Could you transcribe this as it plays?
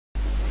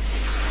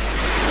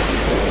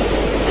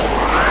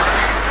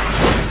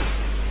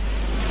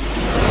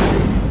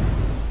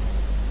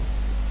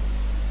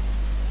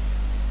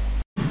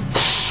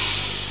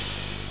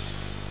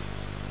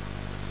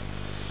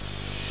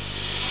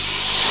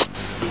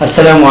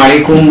السلام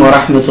عليكم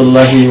ورحمة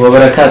الله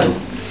وبركاته.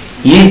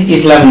 ይህ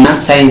ኢስላምና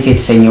ሳይንስ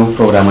የተሰኘው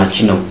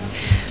ፕሮግራማችን ነው።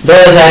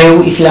 በዛሬው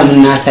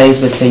ኢስላምና ሳይንስ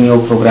በተሰኘው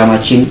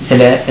ፕሮግራማችን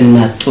ስለ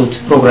እናት ጡት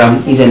ፕሮግራም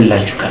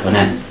ይዘንላችሁ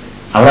ቀርበናል።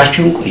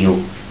 አብራችሁን ቆዩ።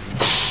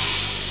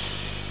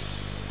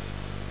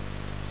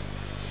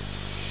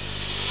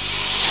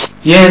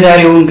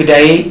 የዛሬው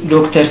እንግዳዬ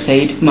ዶክተር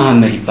ሰይድ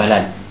መሐመድ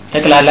ይባላል።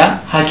 ጠቅላላ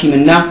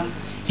ሐኪምና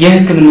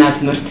የሕክምና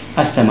ትምህርት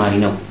አስተማሪ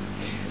ነው።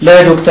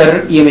 ለዶክተር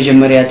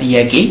የመጀመሪያ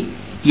ጥያቄ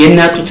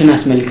የእናት ጡትን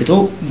አስመልክቶ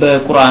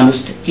በቁርአን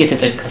ውስጥ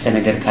የተጠቀሰ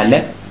ነገር ካለ?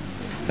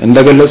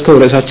 እንደገለጽከው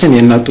ራሳችን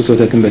የእናት ጡት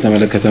ወተትን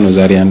በተመለከተ ነው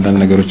ዛሬ አንዳንድ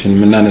ነገሮችን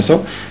የምናነሳው።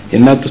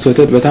 የእናት ጡት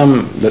ወተት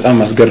በጣም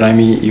አስገራሚ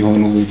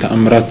የሆኑ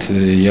ተአምራት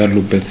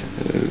ያሉበት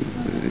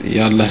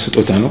የአላህ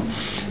ስጦታ ነው።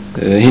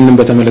 ይህንን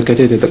በተመለከተ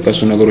የተጠቀሱ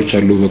ነገሮች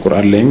አሉ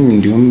በቁርአን ላይም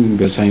እንዲሁም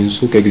በሳይንሱ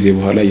ከጊዜ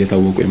በኋላ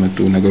እየታወቁ የመጡ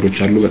ነገሮች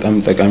አሉ። በጣም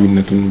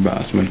ጠቃሚነቱን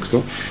አስመልክቶ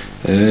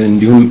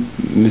እንዲሁም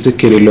ምትክ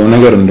የሌለው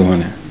ነገር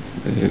እንደሆነ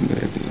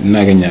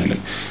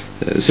እናገኛለን።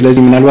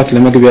 ስለዚህ ምናልባት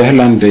ለመግቢያ ያህል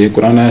አንድ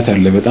የቁርአን አያት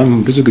አለ በጣም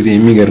ብዙ ጊዜ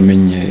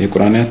የሚገርመኝ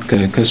የቁርአን አያት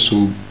ከሱ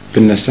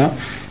ብነሳ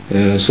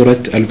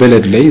ሱረት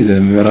አልበለድ ላይ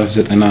ምዕራፍ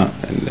 90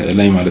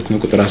 ላይ ማለት ነው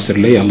ቁጥር 10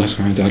 ላይ አላህ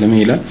Subhanahu Wa Ta'ala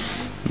ይላል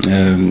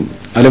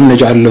አለም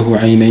ነجعل له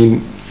عينين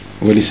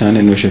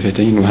ولسانا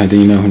وشفتين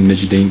وهديناه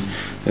النجدين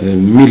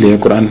ሚል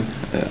የቁርአን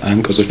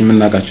አንቀጾች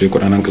የምናውቃቸው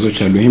የቁርአን አንቀጾች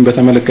አሉ። ይሄን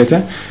በተመለከተ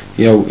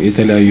ያው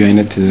የተለያዩ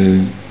አይነት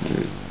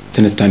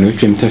ትንታኔዎች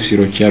ወይም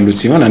ተፍሲሮች ያሉት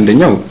ሲሆን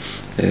አንደኛው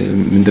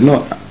ምንድነው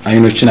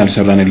አይኖችን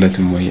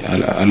አልሰራንለትም ወይ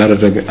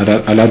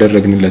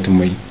አላደረግንለትም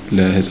ወይ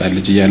ለህፃን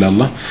ልጅ ያለ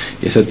አላህ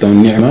የሰጠውን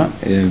ኒዕማ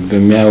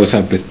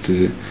በሚያወሳበት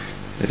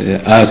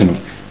አያት ነው።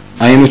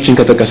 አይኖችን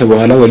ከተቀሰ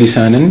በኋላ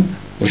ወሊሳንን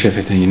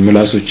ወሸፈተይን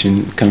ምላሶችን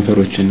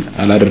ከንፈሮችን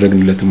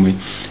አላደረግንለትም ወይ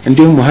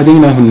እንዲሁም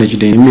ወሀደይናሁ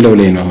ነጅደይን የሚለው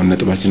ላይ ነው አሁን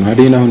ነጥባችን።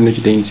 ወሀደይናሁ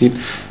ነጅደይን ሲል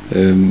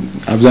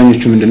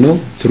አብዛኞቹ ምንድነው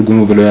ትርጉሙ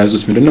ብለው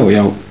ያዙት ምንድነው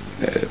ያው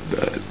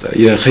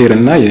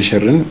የኸይርና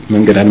የሸርን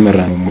መንገድ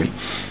አልመራንም ወይ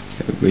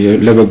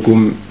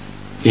ለበጎም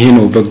ይሄ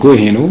ነው በጎ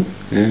ይሄ ነው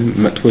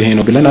መጥፎ ይሄ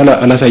ነው ብለን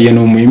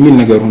አላሳየነውም የሚል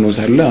ነገር ሆኖ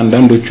ሳለ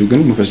አንዳንዶቹ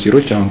ግን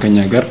ሙፈሲሮች አሁን ከኛ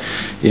ጋር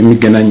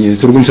የሚገናኝ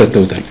ትርጉም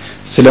ሰጥተውታል።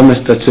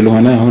 ስለመስጠት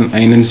ስለሆነ አሁን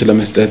አይንን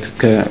ስለመስጠት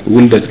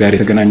ከውልደት ጋር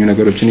የተገናኙ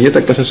ነገሮችን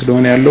እየተጠቀሰ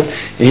ስለሆነ ያለው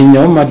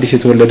ይሄኛውም አዲስ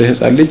የተወለደ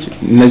ህፃን ልጅ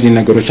እነዚህ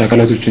ነገሮች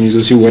አካላቶችን ይዞ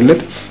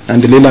ሲወለድ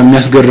አንድ ሌላ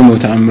የሚያስገርመው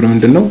ተአምር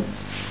ምንድነው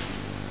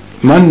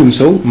ማንንም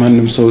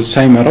ሰው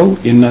ሳይመራው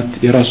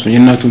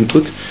የእናቱን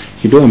ጡት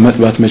ሂዶ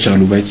መጥባት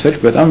መቻሉ ባይተሰል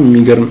በጣም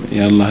የሚገርም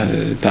የአላህ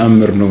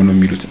ተአምር ነው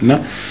የሚሉት። እና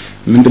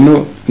ምንድነው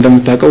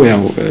እንደምታውቀው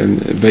ያው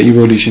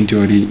በኢቮሉሽን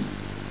ቲዮሪ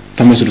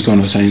ተመስርቶ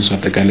ነው ሳይንሱ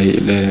አጠቃላይ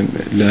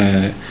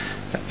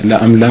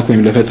ለአምላክ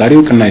ወይም ለፈጣሪ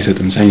እውቅና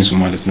አይሰጥም ሳይንሱ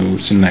ማለት ነው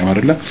ስናየው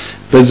አይደለ።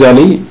 በዛ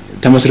ላይ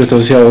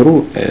ተመስርተው ሲያወሩ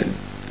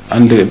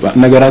አንድ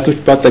ነገራቶች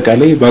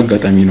በአጠቃላይ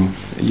በአጋጣሚ ነው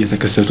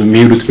እየተከሰቱ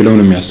የሚሄዱት ብለው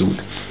ነው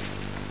የሚያስቡት።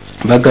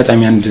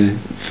 በአጋጣሚ አንድ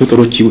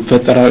ፍጡሮች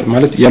ይፈጠራል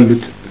ማለት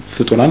ያሉት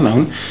ፍጡራን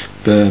አሁን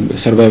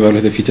በሰርቫይቫል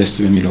ኦፍ ዘ ፊተስት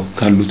በሚለው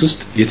ካሉት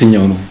ውስጥ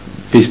የትኛው ነው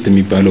ቤስት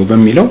የሚባለው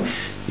በሚለው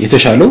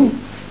የተሻለው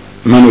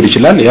መኖር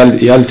ይችላል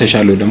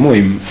ያልተሻለው ደግሞ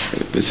ወይም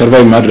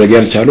ሰርቫይቭ ማድረግ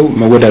ያልቻለው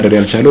መወዳደር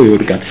ያልቻለው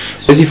ይወድቃል።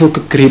 ስለዚህ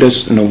ፉክክር ሂደት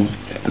ውስጥ ነው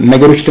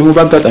ነገሮች ደግሞ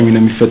በአጋጣሚ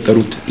ነው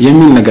የሚፈጠሩት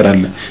የሚል ነገር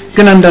አለ።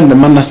 ግን አንዳንድ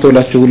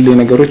ማናስተውላቸው ሁሌ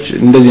ነገሮች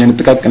እንደዚህ አይነት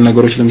ጥቃቅን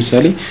ነገሮች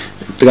ለምሳሌ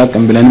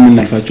ጥቃቅን ብለን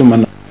የምናልፋቸው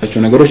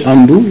ነገሮች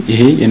አንዱ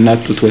ይሄ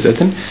የእናት ጡት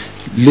ወተትን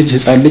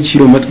ህፃን ልጅ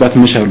ሂዶ መጥባት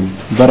መቻሉ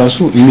በራሱ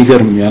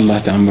የሚገርም የአላህ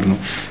ተአምር ነው።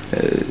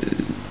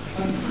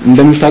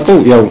 እንደምታውቀው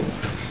ያው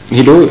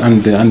ሂዶ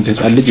አንድ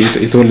ህፃን ልጅ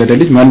የተወለደ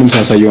ልጅ ማንም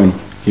ሳያሳየው ነው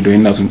ሂዶ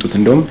የእናቱን ጡት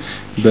እንደውም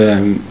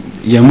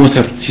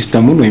የሞተር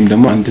ሲስተሙን ወይም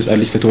ደግሞ አንድ ህፃን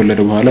ልጅ ከተወለደ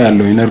በኋላ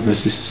ያለው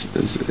የነርቨስ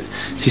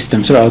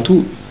ሲስተም ስርዓቱ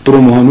ጥሩ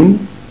መሆኑን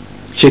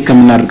ቼክ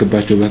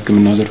ከምናደርግባቸው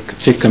በህክምናው ዘርፍ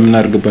ቼክ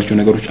ከምናደርግባቸው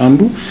ነገሮች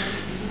አንዱ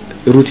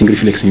ሩቲንግ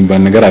ሪፍሌክስ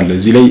የሚባል ነገር አለ።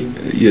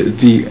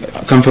 እዚህ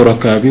ከንፈሩ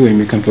አካባቢ ወይም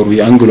የከንፈሩ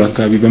የአንግሉ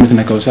አካባቢ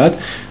በመትነካው ሰዓት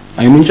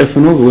አይኑን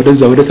ጨፍኖ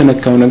ወደ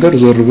ተነካው ነገር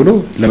ዞር ብሎ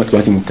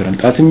ለመጥባት ይሞክራል።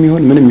 ጣትም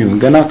ይሁን ምንም ይሁን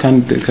ገና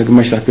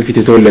ከግማሽ ሰዓት በፊት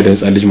የተወለደ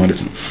ህፃን ልጅ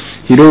ማለት ነው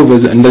ሂዶ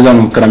እንደዛ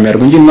ነው ሙከራ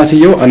የሚያደርገው እንጂ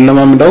እናትየው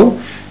አለማምዳው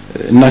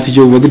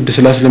እናትየው በግድ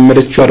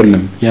ስላስለመደችው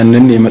አይደለም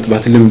ያንን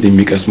የመጥባት ልምድ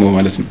የሚቀስመው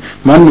ማለት ነው።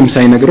 ማንም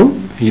ሳይነግረው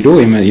ሂዶ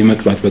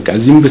የመጥባት በቃ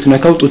እዚህም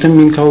ብትነካው ጡትም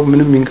ይንካው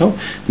ምንም ይንካው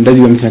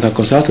እንደዚህ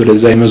በመትነካካው ሰዓት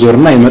ወደዛ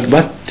የመዞርና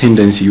የመጥባት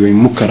ቴንደንሲ ወይም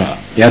ሙከራ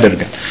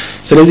ያደርጋል።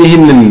 ስለዚህ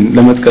ይህንን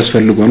ለመጥቀስ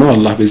ፈልጎ ነው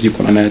አላህ በዚህ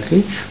ቁርአን አያት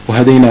ላይ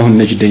ወሀደይናሁ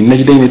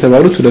ነጅደይን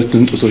የተባሉት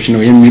ሁለቱን ጡቶች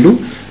ነው የሚሉ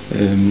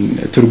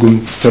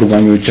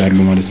ተርጓሚዎች አሉ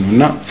ማለት ነው።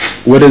 እና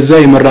ወደዛ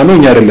የመራነው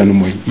እኛ አይደለንም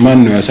ወይ ማን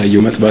ነው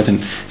ያሳየው መጥባትን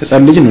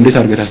ህፃን ልጅ ነው እንዴት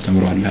አድርገህ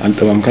ታስተምረዋለህ?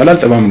 አልጠባም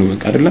ካላልጠባም ነው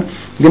በቃ አይደለ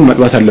ግን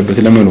መጥባት አለበት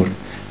ለመኖር።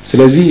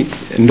 ስለዚህ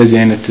እንደዚህ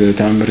አይነት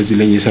ተአምር እዚህ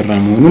ላይ እየሰራ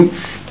መሆኑን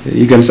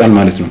ይገልጻል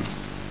ማለት ነው።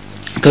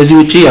 ከዚህ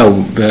ውጪ ያው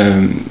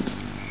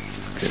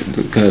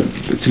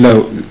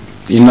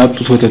የእናት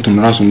ጡት ወተቱን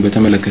ራሱን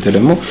በተመለከተ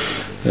ደግሞ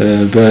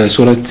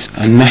በሱረት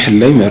النحل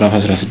ላይ ምዕራፍ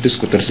 16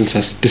 ቁጥር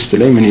 66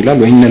 ላይ ምን ይላል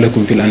وإن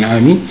لكم في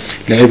الأنعام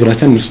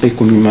لعبرة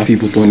نسقيكم مما في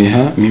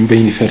بطونها من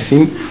بين فرث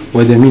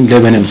ودم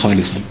لبنا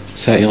خالصا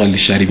سائغا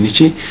للشاربين እቺ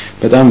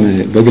በጣም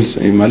በግልጽ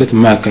ማለት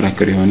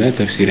ማከራከር የሆነ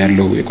ተፍሲር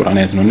ያለው የቁርአን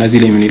አያት ነውና እዚህ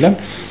ላይ ምን ይላል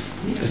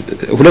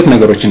ሁለት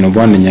ነገሮችን ነው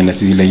በዋነኛነት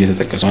እዚህ ላይ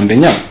የተጠቀሰው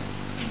አንደኛ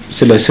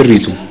ስለ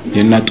ስሪቱ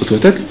የእናት ጡት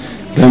ወተት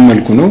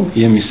በመልኩ ነው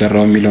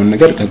የሚሰራው የሚለውን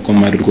ነገር ጠቆም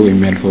አድርጎ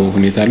የሚያልፈው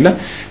ሁኔታ አለ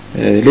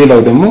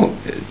ሌላው ደግሞ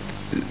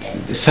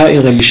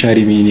سائغ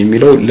للشاربين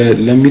የሚለው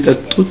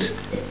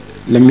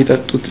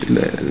ለሚጠጡት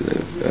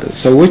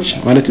ሰዎች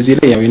ማለት እዚህ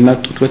ላይ ያው የእናት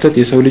ጡት ወተት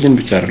የሰው ልጅን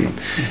ብቻ አይደለም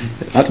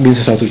አጥቢ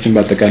እንስሳቶችን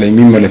በአጠቃላይ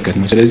የሚመለከት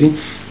ነው ስለዚህ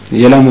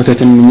የላም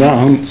ወተትን እኛ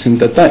አሁን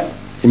ስንጠጣ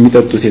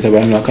የሚጠጡት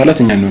የተባለው አካላት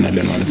እኛ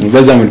እንሆናለን ማለት ነው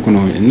በዛ መልኩ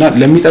ነው እና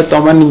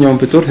ለሚጠጣው ማንኛውም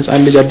ፍጡር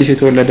ህፃን ልጅ አዲስ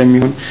የተወለደ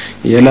የሚሆን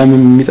የላም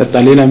የሚጠጣ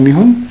ሌላ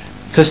የሚሆን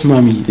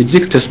ተስማሚ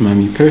እጅግ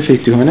ተስማሚ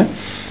ፐርፌክት የሆነ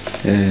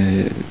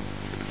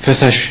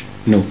ፈሳሽ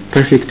ነው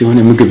ፐርፌክት የሆነ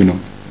ምግብ ነው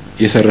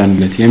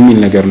የሰራንለት የሚል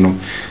ነገር ነው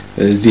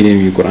እዚህ ላይ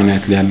የቁርአን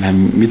አያት ላይ አላህ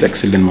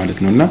የሚጠቅስልን ማለት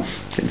ነውና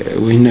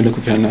ወይነ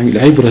ለኩፍራና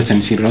ለአይብረተን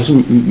ሲል ራሱ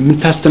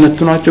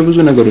ምታስተነትኗቸው ብዙ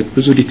ነገሮች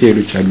ብዙ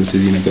ዲቴይሎች አሉት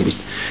እዚህ ነገር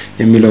ውስጥ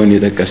የሚለውን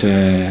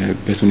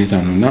የጠቀሰበት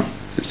ሁኔታ ነውና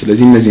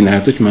ስለዚህ እነዚህ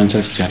አያቶች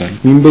ማንሳት ይቻላል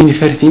ምን በይን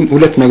ፈርቲን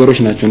ሁለት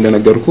ነገሮች ናቸው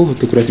እንደነገርኩ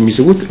ትኩረት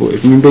የሚስቡት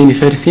ምን በይን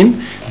ፈርቲን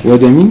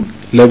ወደሚን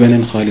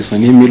ለበነን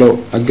ኻሊሰን የሚለው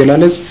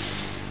አገላለጽ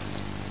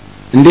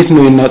እንዴት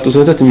ነው የእናት ጡት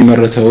ወተት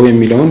የሚመረተው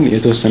የሚለውን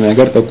የተወሰነ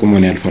ነገር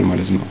ጠቁሞን ያልፋል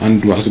ማለት ነው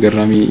አንዱ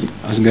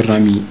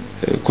አስገራሚ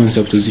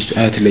ኮንሰፕት እዚህ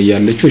አያት ላይ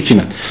ያለችው እቺ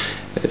ናት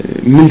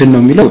ምንድነው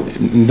የሚለው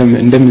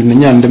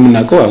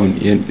እንደምናውቀው አሁን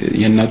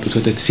የእናት ጡት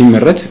ወተት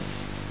ሲመረት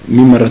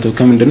የሚመረተው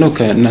ከምንድነው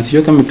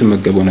ከእናትየው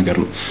ከምትመገበው ነገር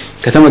ነው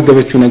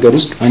ከተመገበችው ነገር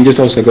ውስጥ አንጀቷ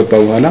ውስጥ ገባ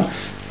በኋላ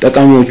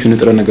ጠቃሚዎቹ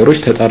ንጥረ ነገሮች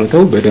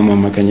ተጣርተው በደም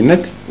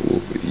አማካኝነት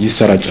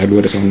ይሰራጫሉ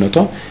ወደ ሰውነቷ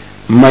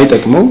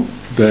የማይጠቅመው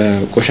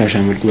በቆሻሻ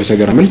መልኩ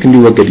በሰገራ መልክ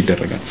እንዲወገድ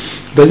ይደረጋል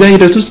በዛ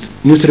ሂደት ውስጥ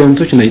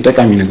ኒውትሪየንቶች እና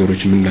ጠቃሚ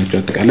ነገሮች ምንላቸው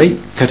አጠቃላይ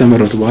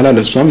ከተመረቱ በኋላ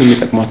ለሷም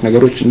የሚጠቅማት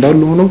ነገሮች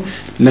እንዳሉ ሆኖ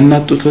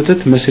ለእናት ጡት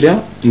ወተት መስሪያ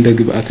እንደ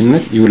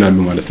ግብአትነት ይውላሉ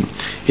ማለት ነው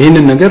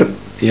ይሄንን ነገር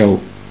ያው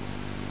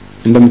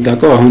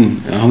እንደምታውቀው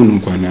አሁን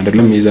እንኳን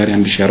አይደለም የዛሬ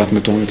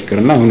 1400 ዓመት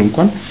ይቀርና አሁን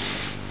እንኳን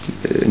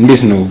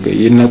እንዴት ነው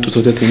የእናት ጡት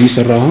ወተት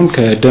የሚሰራው አሁን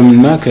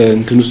ከደምና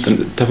ከእንትን ውስጥ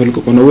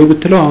ተፈልቅቆ ነው ወይ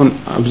ብትለው አሁን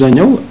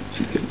አብዛኛው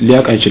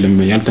ሊያቅ አይችልም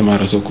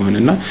ያልተማረ ሰው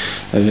ከሆነና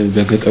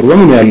በገጠሩ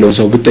ወምን ያለው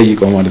ሰው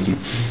ብትጠይቀው ማለት ነው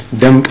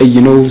ደም ቀይ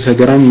ነው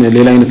ሰገራም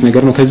ሌላ አይነት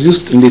ነገር ነው ከዚህ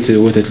ውስጥ እንዴት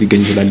ወተት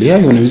ሊገኝ ይችላል ያ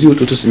የሆነ እዚህ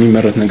ጡት ውስጥ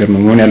የሚመረት ነገር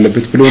ነው መሆን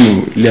ያለበት ብሎ ነው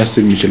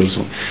ሊያስብ የሚችለው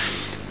ሰው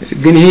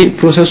ግን ይሄ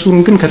ፕሮሰሱን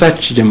ግን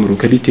ከታች ጀምሮ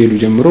ከዲቴይሉ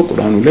ጀምሮ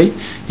ቁርአኑ ላይ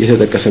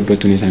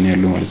የተጠቀሰበት ሁኔታ ነው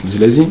ያለው ማለት ነው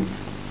ስለዚህ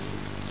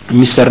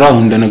የሚሰራው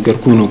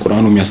እንደነገርኩ ነው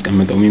ቁርአኑ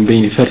የሚያስቀምጠው ምን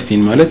በይን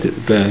ፈርቲን ማለት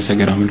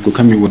በሰገራ መልኩ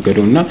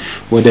ከሚወገደውና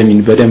ወደ ሚን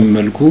በደም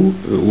መልኩ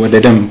ወደ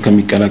ደም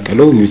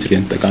ከሚቀላቀለው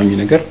ኒውትሪየንት ጠቃሚ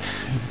ነገር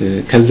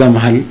ከዛ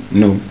መሃል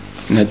ነው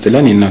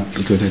ነጥለን የእናት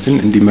ጡት ወተትን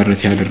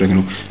እንዲመረት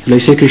ያደረግነው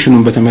ስለዚህ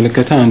ሴክሬሽኑን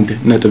በተመለከተ አንድ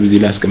ነጥብ እዚህ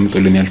ላይ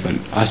አስቀምጦልን ያልፋል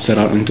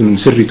አሰራር እንትኑን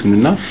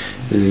ስሪቱንና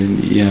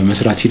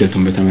የመስራት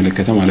ሂደቱን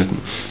በተመለከተ ማለት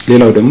ነው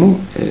ሌላው ደግሞ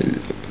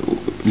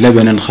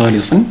ለበነን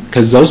ኻሊሰን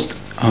ከዛ ውስጥ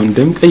አሁን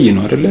ደም ቀይ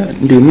ነው አይደለ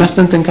እንዴ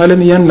እናስተንተን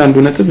ካለን ያንዳንዱ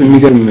ነጥብ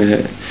የሚገርም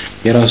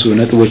የራሱ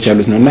ነጥቦች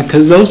ያሉት ነውና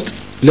ከዛ ውስጥ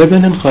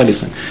ለበነን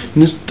ኻሊሰን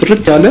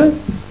ጥርት ያለ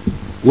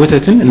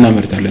ወተትን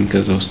እናመርታለን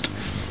ከዛ ውስጥ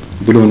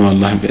ብሎ ነው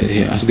አላህ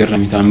ይሄ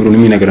አስገራሚ ተአምሩን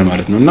የሚነግረን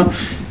ማለት ነውና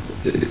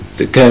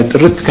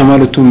ከጥርት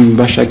ከማለቱም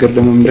ባሻገር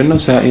ደግሞ ምንድነው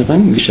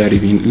ሳኢገን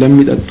ለሻሪቢን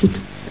ለሚጠጡት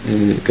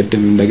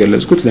ቀደም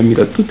እንደገለጽኩት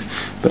ለሚጠጡት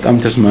በጣም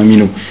ተስማሚ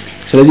ነው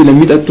ስለዚህ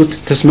ለሚጠጡት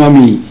ተስማሚ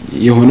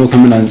የሆነው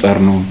ከምን አንፃር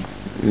ነው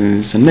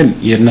ስንል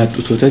የእናት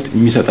ጡት ወተት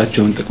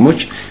የሚሰጣቸውን ጥቅሞች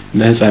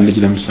ለህፃን ልጅ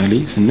ለምሳሌ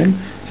ስንል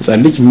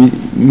ህፃን ልጅ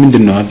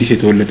ምንድነው አዲስ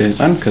የተወለደ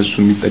ህፃን ከሱ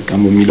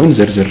የሚጠቀመው የሚለውን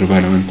ዘርዘር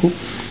ባለ መልኩ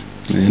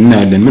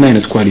እናያለን ምን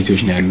አይነት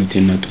ኳሊቲዎች ነው ያሉት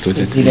የእናት ጡት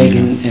ወተት እዚህ ላይ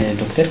ግን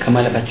ዶክተር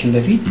ከማለፋችን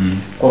በፊት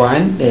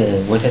ቁርአን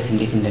ወተት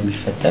እንዴት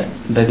እንደሚፈጠር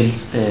በግልጽ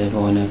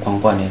በሆነ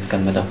ቋንቋ ነው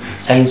ያስቀመጠው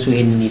ሳይንሱ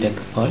ይሄንን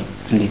ይደግፋል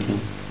እንዴት ነው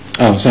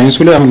ሳይንሱ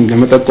ላይ አሁን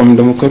ለመጠቆም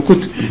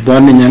እንደሞከርኩት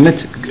በዋነኛነት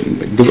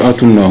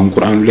ግብአቱን ነው አሁን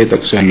ቁርአኑ ላይ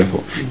ጠቅሶ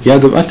ያለፈው ያ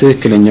ግብአት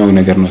ትክክለኛው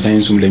ነገር ነው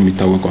ሳይንሱም ላይ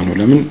የሚታወቀው ነው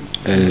ለምን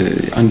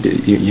አንድ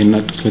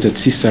የእናት ጡት ወተት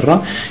ሲሰራ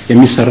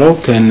የሚሰራው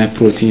ከነ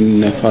ፕሮቲን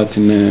ነፋት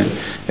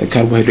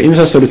ካርቦሃይድሬት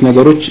የመሳሰሉት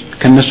ነገሮች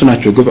ከነሱ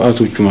ናቸው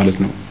ግብአቶቹ ማለት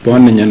ነው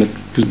በዋነኛነት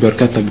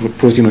በርካታ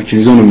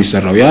ፕሮቲኖችን ይዘው ነው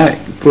የሚሰራው ያ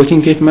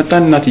ፕሮቲን ከየት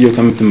መጣ እናትየው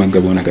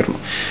ከምትመገበው ነገር ነው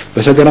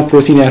በሰገራ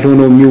ፕሮቲን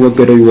ያልሆነው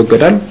የሚወገደው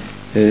ይወገዳል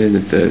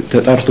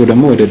ተጣርቶ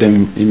ደግሞ ወደ ደም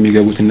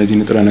የሚገቡት እነዚህ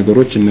ንጥረ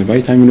ነገሮች እነ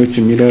ቫይታሚኖች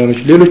ሚነራሎች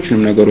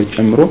ሌሎችንም ነገሮች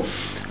ጨምሮ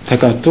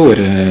ተካቶ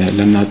ወደ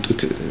ለእናት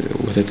ጡት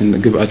ወተት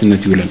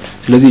ግብአትነት ይውላል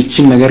ስለዚህ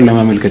እቺን ነገር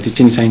ለማመልከት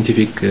እቺን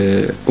ሳይንቲፊክ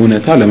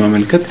እውነታ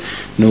ለማመልከት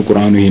ነው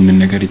ቁርአኑ ይሄንን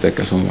ነገር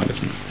ይጠቀሰው ማለት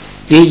ነው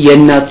ይህ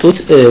የእናት ጡት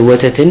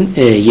ወተትን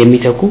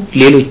የሚተኩ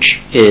ሌሎች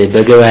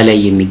በገበያ ላይ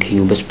የሚገኙ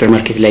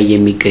በሱፐርማርኬት ላይ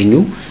የሚገኙ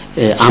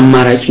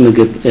አማራጭ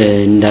ምግብ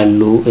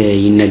እንዳሉ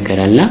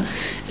ይነገራልና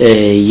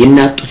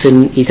የእናት ጡትን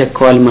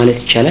ይተካዋል ማለት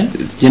ይቻላል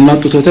የእናት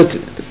ጡት ወተት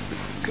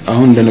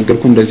አሁን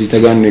እንደነገርኩ እንደዚህ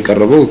ተጋኖ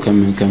የቀረበው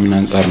ከምን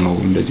አንፃር ነው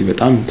እንደዚህ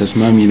በጣም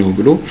ተስማሚ ነው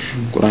ብሎ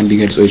ቁርአን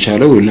ሊገልጸው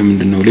የቻለው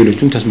ለምንድነው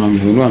ሌሎችም ተስማሚ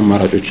ሆኖ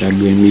አማራጮች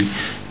አሉ የሚል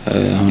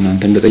አሁን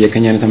አንተ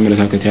እንደጠየቀኝ አይነት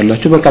አመለካከት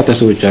ያላቸው በርካታ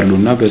ሰዎች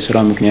አሉና በስራ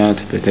ምክንያት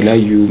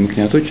በተለያዩ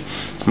ምክንያቶች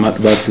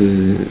ማጥባት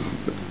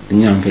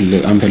እኛ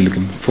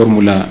አንፈልግም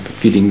ፎርሙላ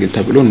ፊዲንግ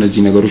ተብሎ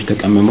እነዚህ ነገሮች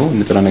ተቀመመው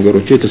ንጥረ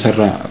ነገሮች የተሰራ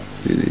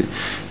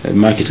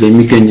ማርኬት ላይ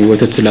የሚገኝ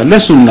ወተት ስላለ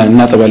እሱን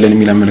እናጠባለን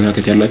የሚል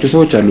አመለካከት ያላቸው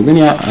ሰዎች አሉ ግን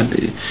ያ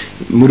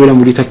ሙሉ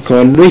ለሙሉ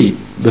ይተካዋል ወይ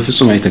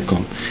በፍጹም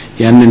አይተካውም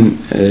ያንን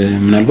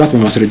ምናልባት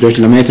በማስረጃዎች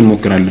ለማየት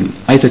እንሞክራለን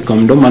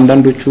አይተካውም እንደውም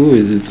አንዳንዶቹ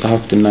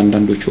ጸሐፍትና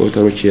አንዳንዶቹ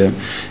ኦተሮች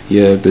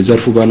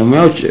የዘርፉ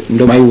ባለሙያዎች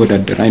እንደውም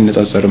አይወዳደር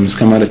አይነጻጸርም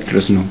እስከማለት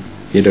ድረስ ነው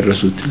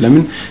የደረሱት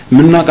ለምን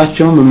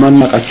ምናቃቸውም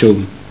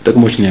ማናቃቸውም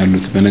ጥቅሞች ነው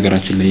ያሉት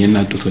በነገራችን ላይ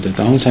የእናት ጡት ወተት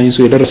አሁን ሳይንሱ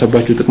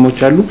የደረሰባቸው ጥቅሞች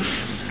አሉ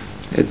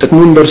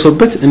ጥቅሙን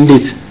ደርሶበት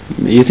እንዴት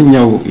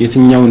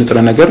የትኛው ንጥረ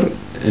ነገር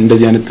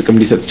እንደዚህ አይነት ጥቅም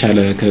ሊሰጥ ቻለ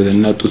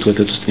ከእናት ጡት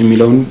ወተት ውስጥ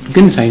የሚለውን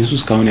ግን ሳይንሱ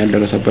እስካሁን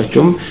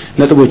ያልደረሰባቸው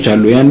ነጥቦች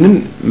አሉ ያንን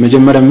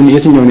መጀመሪያ ምን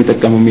የትኛውን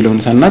ይጠቀመው የሚለውን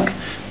ሳናቅ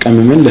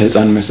ቀመመን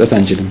ለህፃን መስጠት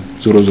አንችልም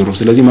ዞሮ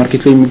ስለዚህ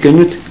ማርኬት ላይ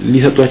የሚገኙት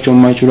ሊሰጧቸው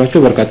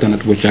የማይችሏቸው በርካታ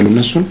ነጥቦች አሉ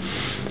እነሱን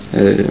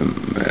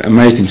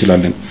ማየት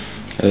እንችላለን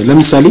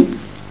ለምሳሌ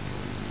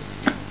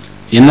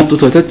የእናት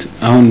ጡት ወተት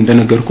አሁን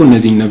እንደነገርኩ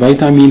እነዚህ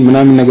ቫይታሚን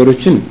ምናምን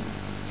ነገሮችን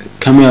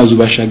ከመያዙ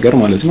ባሻገር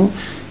ማለት ነው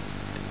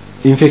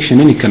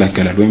ኢንፌክሽንን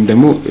ይከላከላል ወይም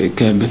ደግሞ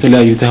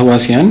በተለያዩ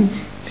ተህዋሲያን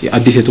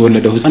አዲስ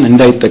የተወለደው ህፃን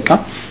እንዳይጠቃ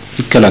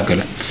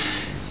ይከላከላል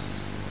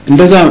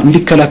እንደዛ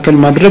እንዲከላከል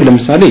ማድረግ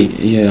ለምሳሌ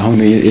አሁን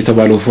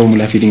የተባለው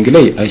ፎርሙላ ፊዲንግ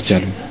ላይ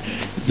አይቻልም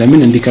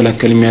ለምን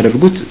እንዲከላከል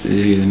የሚያደርጉት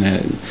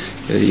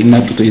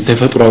የእናት ጡት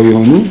የተፈጥሯዊ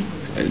የሆኑ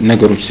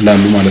ነገሮች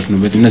ስላሉ ማለት ነው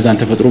በእነዛን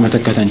ተፈጥሮ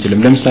መተካት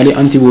አንችልም ለምሳሌ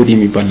አንቲቦዲ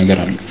የሚባል ነገር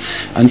አለ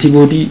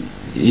አንቲቦዲ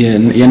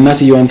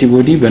የእናትየው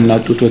አንቲቦዲ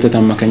በእናት ጡት ወተት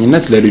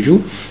አማካኝነት ለልጁ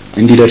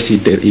እንዲደርስ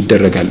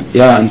ይደረጋል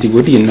ያ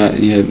አንቲቦዲ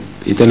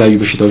የተለያዩ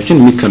በሽታዎችን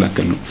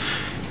የሚከላከል ነው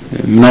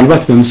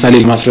ምናልባት በምሳሌ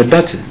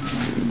ለማስረዳት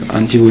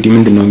አንቲቦዲ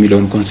ምንድነው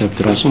የሚለውን ኮንሰፕት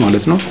ራሱ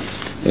ማለት ነው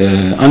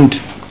አንድ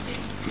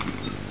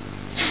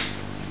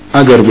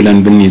አገር ብለን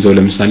ብንይዘው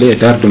ለምሳሌ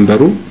ዳር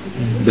ድንበሩ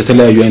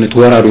በተለያዩ አይነት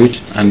ወራሪዎች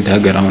አንድ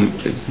ሀገር አሁን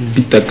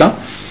ቢጠቃ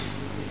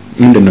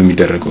ምንድነው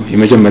የሚደረገው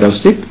የመጀመሪያው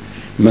ስቴፕ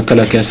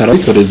መከላከያ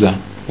ሰራዊት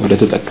ወደ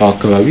ተጠቃው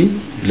አካባቢ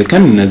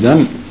ልከን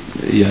እነዛን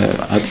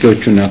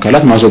የአጥቂዎቹን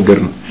አካላት ማስወገድ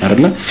ነው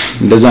አይደለ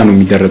እንደዛ ነው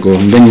የሚደረገው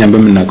እንደኛም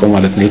በመናቀው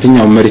ማለት ነው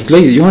የትኛው መሬት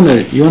ላይ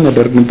የሆነ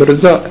ዳር ድንበር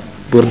እዛ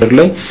ቦርደር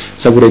ላይ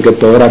ሰብሮ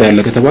የገባ ወራሪ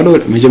ያለ ከተባለው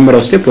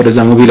መጀመሪያው ስቴፕ ወደዛ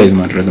ሞቢላይዝ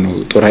ማድረግ ነው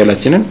ጦር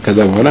ኃይላችንን ከዛ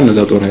በኋላ እነዛ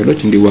ጦር ኃይሎች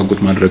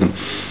እንዲዋጉት ማድረግ ነው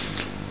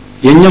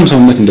የኛም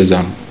ሰውነት እንደዛ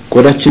ነው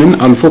ቆዳችንን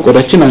አልፎ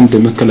ቆዳችን አንድ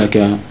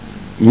መከላከያ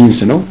ሚንስ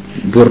ነው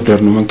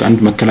ቦርደር ነው አንድ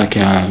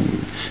መከላከያ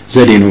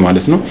ዘዴ ነው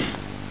ማለት ነው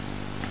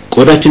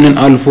ቆዳችንን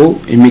አልፎ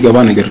የሚገባ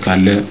ነገር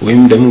ካለ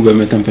ወይም ደግሞ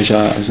በመተንፈሻ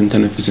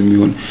ስንተነፍስም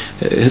ይሁን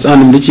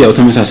ህፃንም ልጅ ያው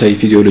ተመሳሳይ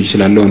ፊዚዮሎጂ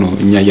ስላለው ነው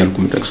እኛ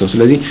ያልኩም ተክሰው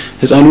ስለዚህ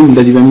ህፃኑም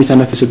እንደዚህ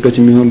በሚተነፍስበት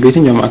የሚሆን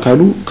በየትኛው አካሉ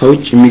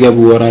ከውጭ የሚገቡ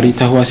ወራሪ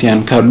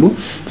ተህዋሲያን ካሉ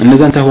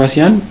እነዛን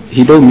ተህዋሲያን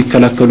ሂደው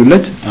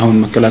የሚከላከሉለት አሁን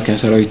መከላከያ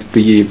ሰራዊት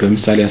ብዬ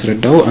በምሳሌ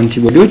ያስረዳው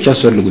አንቲቦዲዎች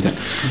ያስፈልጉታል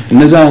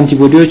እነዛ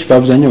አንቲቦዲዎች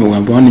በአብዛኛው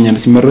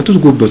በዋነኛነት የሚመረቱት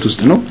ጉበት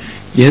ውስጥ ነው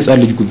የህፃን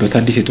ልጅ ጉበት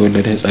አዲስ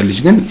የተወለደ ህፃን ልጅ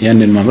ግን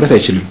ያንን ማምረት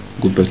አይችልም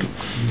ጉበቱ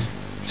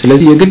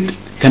ስለዚህ የግድ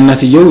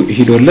ከናትየው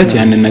ሂዶለት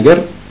ያንን ነገር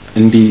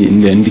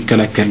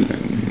እንዲከላከል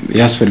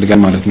ያስፈልጋል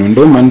ማለት ነው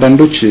እንደውም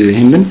አንዳንዶች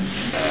ይሄንን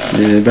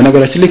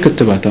በነገራችን ላይ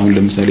ክትባት አሁን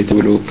ለምሳሌ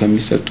ተብሎ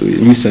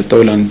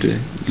የሚሰጠው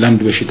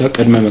ላንድ በሽታ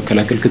ቀድመ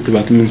መከላከል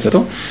ክትባት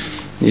የምንሰጠው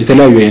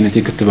የተለያዩ አይነት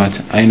የክትባት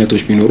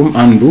አይነቶች ቢኖሩም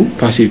አንዱ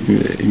ፓሲቭ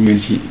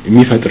ኢሚዩኒቲ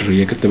የሚፈጥር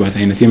የክትባት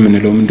አይነት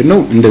የምንለው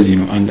ምንድነው እንደዚህ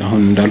ነው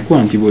አሁን እንዳልኩ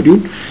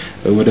አንቲቦዲውን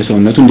ወደ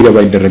ሰውነቱ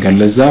እንዲገባ ይደረጋል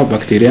ለዛ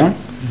ባክቴሪያ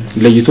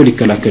ለይቶ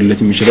ሊከላከልለት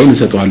የሚችለው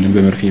እንሰጠዋለን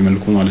በመርፌ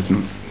መልኩ ማለት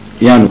ነው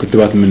ያ ነው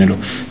ክትባት የምንለው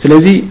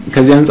ስለዚህ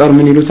ከዚህ አንፃር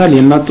ምን ይሉታል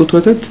የእናት ጡት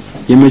ወተት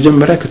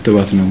የመጀመሪያ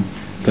ክትባት ነው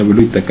ተብሎ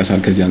ይጠቀሳል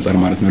ከዚህ አንፃር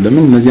ማለት ነው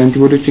ለምን እነዚህ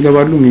አንቲቦዲዎች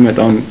ይገባሉ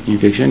የሚመጣውን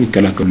ኢንፌክሽን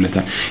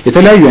ይከላከሉለታል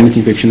የተለያዩ አይነት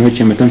ኢንፌክሽኖች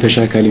የመተንፈሻ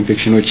አካል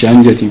ኢንፌክሽኖች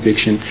የአንጀት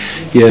ኢንፌክሽን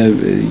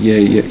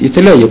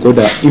የተለያየ ቆዳ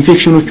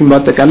ኢንፌክሽኖችን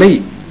በአጠቃላይ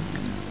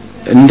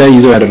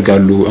እንዳይዘው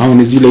ያደርጋሉ አሁን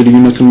እዚህ ላይ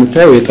ልዩነቱን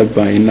የምታየው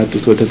የእናት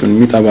ጡት ወተቱን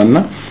የሚጠባና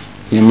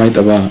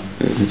የማይጠባ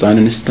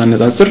ህፃንን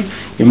ስታነጻጽር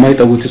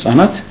የማይጠቡት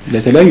ህፃናት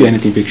ለተለያዩ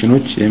አይነት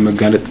ኢንፌክሽኖች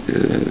የመጋለጥ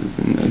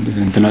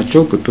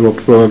እንትናቸው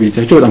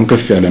ፕሮባቢሊቲያቸው በጣም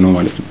ከፍ ያለ ነው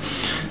ማለት ነው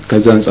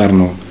ከዛ አንፃር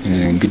ነው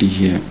እንግዲህ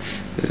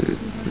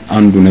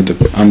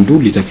አንዱ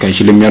ሊተካ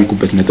ይችላል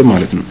የሚያልኩበት ነጥብ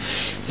ማለት ነው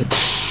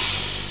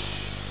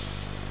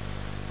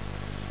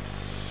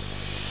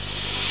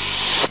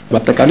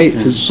በአጠቃላይ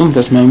ፍጹም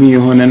ተስማሚ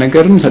የሆነ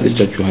ነገርን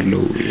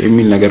ሰጥቻችኋለሁ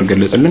የሚል ነገር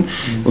ገለጸልን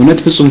እውነት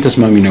ፍጹም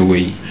ተስማሚ ነው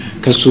ወይ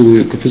ከሱ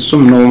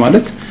ፍጹም ነው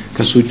ማለት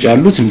ከሱ ውጭ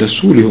ያሉት እንደሱ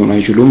ሊሆኑ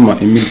አይችሉም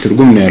የሚል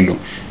ትርጉም ነው ያለው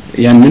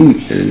ያንን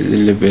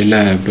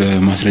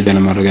በማስረጃ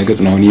ለማረጋገጥ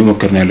ነው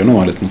እየሞከርን ያለነው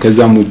ማለት ነው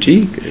ከዛም ውጪ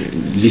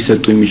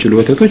ሊሰጡ የሚችሉ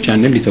ወተቶች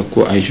ያንን ሊተኩ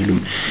አይችሉም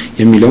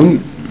የሚለውን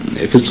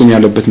ፍጹም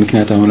ያለበት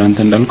ምክንያት አሁን አንተ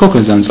እንዳልከው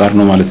ከዛ አንፃር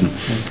ነው ማለት ነው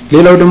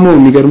ሌላው ደግሞ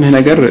የሚገርምህ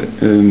ነገር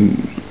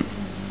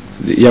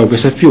ያው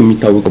በሰፊው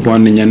የሚታወቀው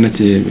በዋነኛነት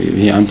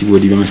ይሄ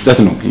አንቲቦዲ በመስጠት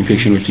ነው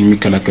ኢንፌክሽኖችን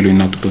የሚከላከለው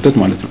የእናት ጡት ወተት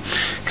ማለት ነው።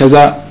 ከዛ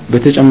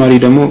በተጨማሪ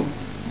ደግሞ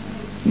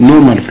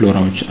ኖርማል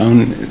ፍሎራዎች አሁን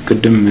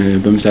ቅድም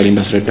በምሳሌ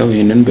እንዳስረዳው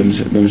ይሄንን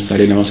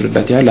በምሳሌ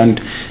ለማስረዳት ያህል አንድ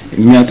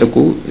የሚያጠቁ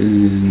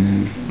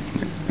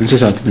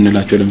እንስሳት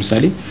ብንላቸው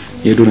ለምሳሌ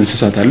የዱር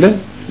እንስሳት አለ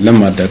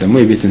ለማዳ ደግሞ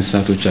የቤት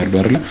እንስሳቶች አሉ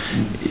አይደል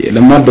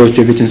ለማዳዎቹ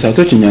የቤት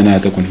እንስሳቶች እኛን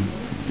አያጠቁንም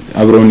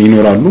አብረውን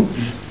ይኖራሉ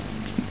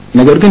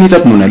ነገር ግን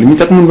ይጠቅሙናል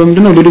የሚጠቅሙን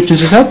በምንድነው ሌሎች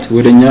እንስሳት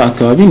ወደኛ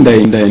አካባቢ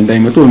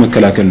እንዳይመጡ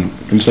በመከላከል ነው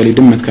ለምሳሌ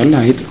ድመት ካለ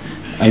አይጥ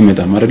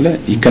አይመጣም አይደል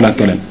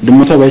ይከላከላል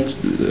ድመቷ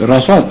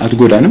ራሷ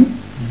አትጎዳንም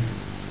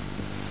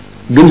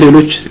ግን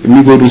ሌሎች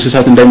የሚጎዱ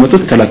እንስሳት እንዳይመጡ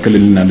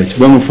ተከላከልልናለች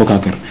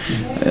በመፎካከር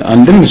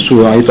አንድም እሱ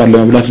አይጧን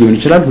ለመብላት ሊሆን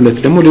ይችላል ሁለት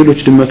ደግሞ ሌሎች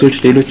ድመቶች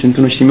ሌሎች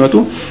እንትኖች ሲመጡ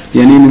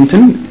የኔን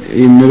እንትን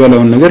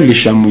የሚበላውን ነገር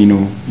ሊሻሙኝ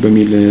ነው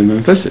በሚል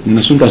መንፈስ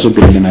እነሱን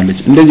ታስወግድልናለች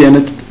እንደዚህ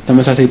አይነት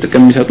ተመሳሳይ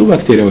ጥቅም የሚሰጡ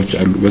ባክቴሪያዎች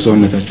አሉ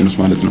በሰውነታችን ውስጥ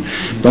ማለት ነው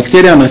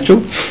ባክቴሪያ ናቸው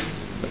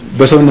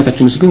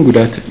በሰውነታችን ውስጥ ግን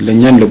ጉዳት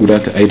ለኛን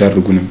ለጉዳት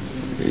አይዳርጉንም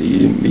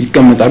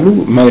ይቀመጣሉ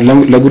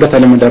ለጉዳት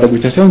አለመዳረግ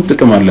ብቻ ሳይሆን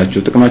ጥቅም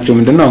አላቸው ጥቅማቸው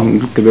ምንድነው አሁን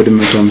ልክ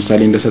በድመቷ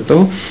ምሳሌ እንደሰጠው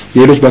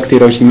ሌሎች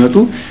ባክቴሪያዎች ሲመጡ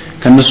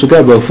ከነሱ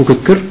ጋር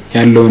በፉክክር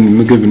ያለውን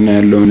ምግብና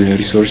ያለውን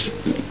ሪሶርስ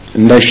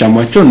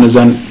እንዳይሻሟቸው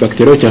እነዛን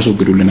ባክቴሪያዎች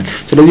ያስወግዱልናል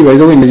ስለዚህ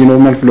ባይዘው እነዚህ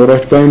ኖርማል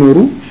ፍሎራዎች ባይኖሩ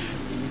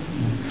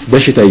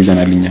በሽታ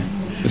ይዘናልኛ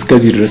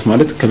እስከዚህ ድረስ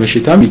ማለት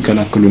ከበሽታም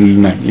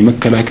ይከላከሉልናል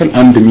የመከላከል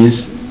አንድ ሚንስ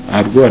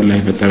አድርጎ አላህ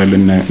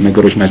የፈጠረልን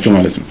ነገሮች ናቸው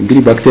ማለት ነው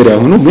እንግዲህ ባክቴሪያ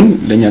ሆኖ ግን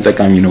ለኛ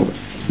ጠቃሚ ነው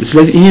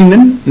ስለዚህ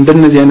ይሄንን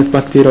እንደነዚህ አይነት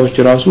ባክቴሪያዎች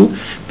ራሱ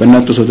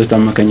በእናት ጡት ወተት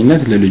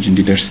አማካኝነት ለልጅ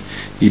እንዲደርስ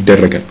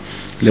ይደረጋል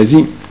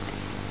ስለዚህ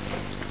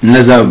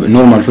እነዛ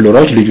ኖርማል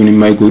ፍሎራዎች ልጁን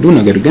የማይጎዱ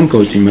ነገር ግን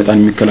ከውጭ መጣን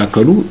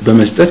የሚከላከሉ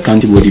በመስጠት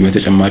ከአንቲቦዲ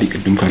በተጨማሪ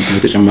ቅድም ካልኩ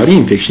በተጨማሪ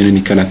ኢንፌክሽንን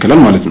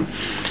ይከላከላል ማለት ነው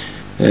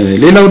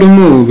ሌላው ደግሞ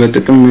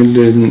በጥቅም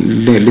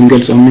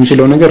ልንገልጸው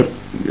የምንችለው ነገር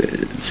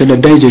ስለ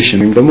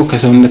ዳይጀሽን ወይም ደግሞ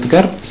ከሰውነት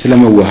ጋር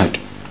ስለመዋሃድ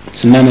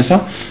ስናነሳ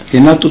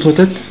የእናት ጡት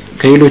ወተት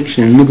ከሌሎች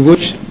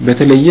ምግቦች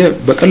በተለየ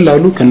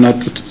በቀላሉ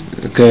ከእናት ጡት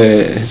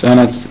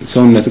ከህፃናት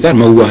ሰውነት ጋር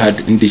መዋሃድ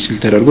እንዲችል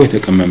ተደርጎ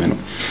የተቀመመ ነው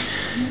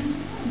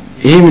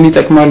ይሄ ምን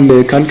ይጠቅማል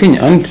ካልከኝ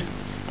አንድ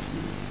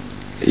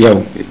ያው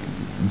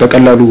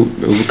በቀላሉ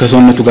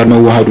ከሰውነቱ ጋር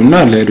መዋሃዱና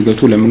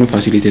ለእድገቱ ለምኑ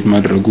ፋሲሊቴት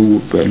ማድረጉ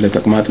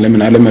ለተቅማጥ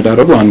ለምን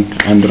አለመዳረጉ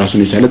አንድ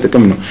ራሱን የቻለ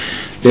ጥቅም ነው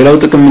ሌላው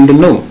ጥቅም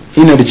ምንድነው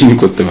ኢነርጂን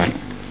ይቆጥባል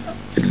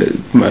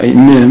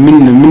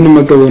ምን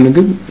መገበው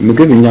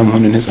ምግብ እኛም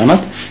ሆነን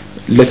ህፃናት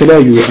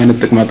ለተለያዩ አይነት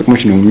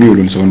ጥቅሞች ነው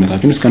የሚውሉን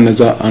ሰውነታችን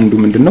እስከነዛ አንዱ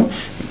ምንድነው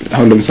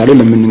አሁን ለምሳሌ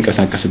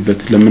ለምንንቀሳቀስበት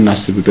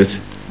ለምናስብበት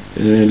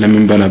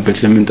ለምንበላበት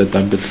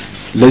ለምንጠጣበት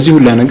ለዚህ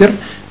ሁሉ ነገር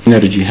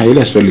ኢነርጂ ኃይል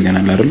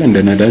ያስፈልገናል አይደል እንደ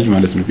ነዳጅ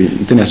ማለት ነው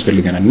እንትን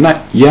ያስፈልገናል እና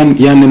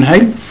ያንን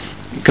ኃይል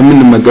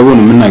ከምንመገበው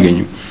ነው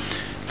የምናገኘው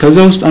ከዛ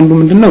ውስጥ አንዱ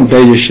ምንድነው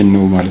ዳይጀሽን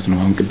ነው ማለት ነው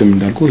አሁን ቅድም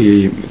እንዳልኩ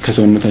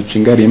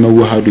ከሰውነታችን ጋር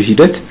የመዋሃዱ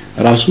ሂደት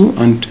ራሱ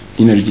አንድ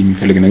ኢነርጂ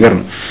የሚፈልግ ነገር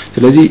ነው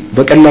ስለዚህ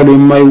በቀላሉ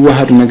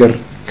የማይዋሃድ ነገር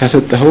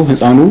ከሰጠው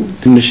ህፃኑ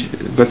ትንሽ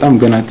በጣም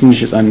ገና ትንሽ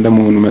ህፃን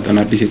እንደመሆኑ መጠን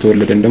አዲስ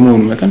የተወለደ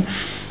እንደመሆኑ መጠን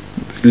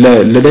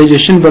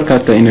ለዳይጀሽን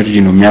በርካታ ኢነርጂ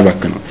ነው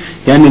የሚያባክነው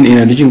ያንን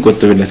ኢነርጂ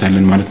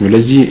እንቆጥብለታለን ማለት ነው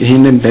ለዚህ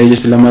ይሄንን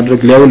ዳይጀስት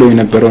ለማድረግ ሊያውለው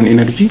የነበረውን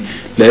ኢነርጂ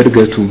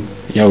ለእድገቱ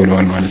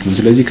ያውለዋል ማለት ነው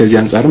ስለዚህ ከዚህ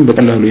አንፃርም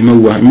በቀላሉ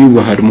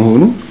የሚዋሃድ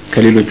መሆኑ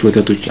ከሌሎች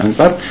ወተቶች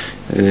አንፃር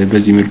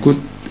በዚህ መልኩ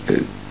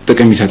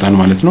ጥቅም ይሰጣል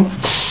ማለት ነው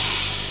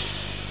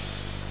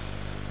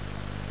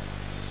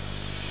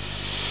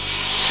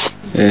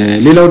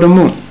ሌላው ደግሞ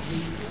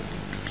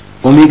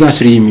ኦሜጋ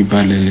 3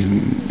 የሚባል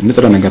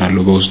ንጥረ ነገር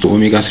አለው በውስጡ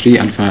ኦሜጋ 3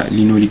 አልፋ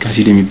ሊኖሊክ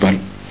አሲድ የሚባል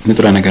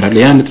ንጥረ ነገር አለ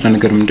ያ ንጥረ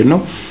ነገር ምንድነው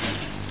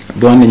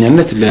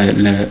በዋነኛነት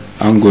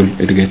ለአንጎል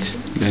እድገት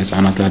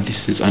ለህፃናት አዲስ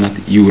ህፃናት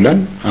ይውላል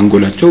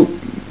አንጎላቸው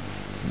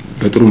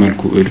በጥሩ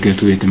መልኩ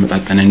እድገቱ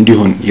የተመጣጠነ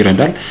እንዲሆን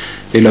ይረዳል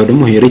ሌላው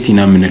ደግሞ ሬቲና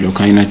የምንለው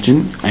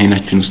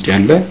አይናችን ውስጥ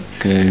ያለ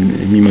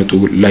ከሚመጡ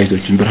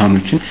ላይቶችን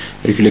ብርሃኖችን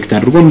ሪፍሌክት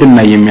አድርጎ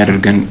እንድናይ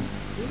የሚያደርገን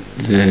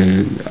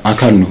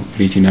አካል ነው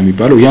ሬቲና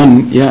የሚባለው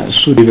ያ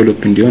እሱ ዴቨሎፕ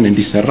እንዲሆን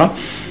እንዲሰራ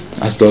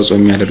አስተዋጽኦ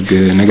የሚያደርግ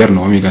ነገር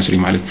ነው ኦሜጋ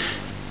 3 ማለት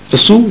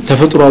እሱ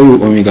ተፈጥሯዊ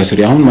ኦሜጋ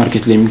 3 አሁን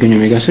ማርኬት ላይ የሚገኝ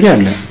ኦሜጋ 3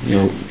 አለ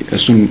ያው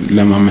እሱን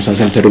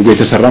ለማመሳሰል ተደርጎ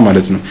የተሰራ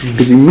ማለት ነው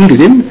ግን ምን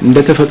ጊዜም እንደ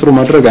ተፈጥሮ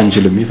ማድረግ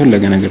አንችልም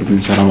የፈለገ ነገር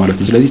ብንሰራ ማለት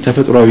ነው ስለዚህ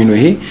ተፈጥሯዊ ነው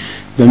ይሄ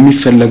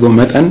በሚፈለገው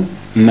መጠን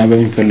እና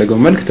በሚፈለገው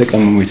መልክ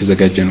ተቀምሞ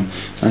የተዘጋጀ ነው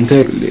አንተ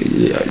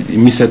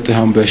የሚሰጥህ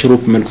አሁን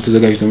በሽሮፕ መልኩ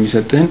ተዘጋጅቶ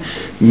የሚሰጥህን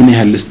ምን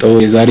ያህል ስጠው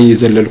የዛሬ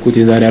የዘለልኩት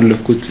የዛሬ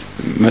ያለፍኩት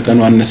መጠኑ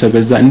አነሰ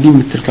በዛ እንዲህ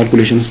ምትል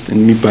ካልኩሌሽን ውስጥ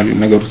የሚባል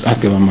ነገር ውስጥ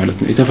አትገባም ማለት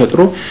ነው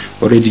የተፈጥሮ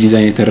ኦሬዲ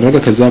ዲዛይን የተደረገ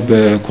ከዛ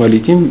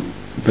በኳሊቲም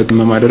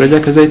በቅመማ ደረጃ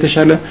ከዛ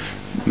የተሻለ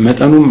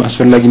መጠኑም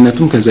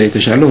አስፈላጊነቱም ከዛ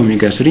የተሻለ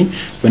ኦሜጋ 3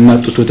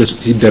 በእናት ጡት ወተት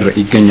ሲደረግ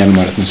ይገኛል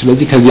ማለት ነው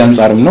ስለዚህ ከዚህ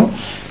አንፃርም ነው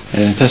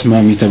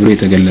ተስማሚ ተብሎ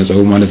የተገለጸው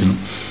ማለት ነው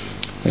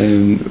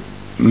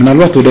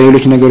ምናልባት ወደ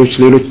ሌሎች ነገሮች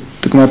ሌሎች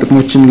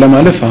ጥቅሞችን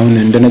ለማለፍ አሁን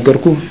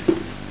እንደነገርኩ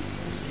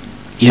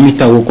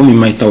የሚታወቁም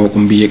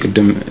የማይታወቁም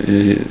በየቅድም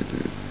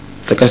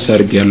ተቀስ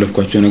አድርጌ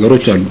ያለፍኳቸው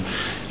ነገሮች አሉ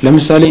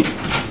ለምሳሌ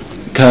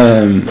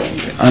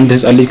ከአንድ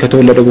ህፃን ልጅ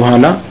ከተወለደ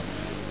በኋላ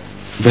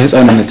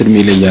በህፃንነት እድሜ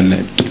ላይ ያለ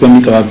ጡት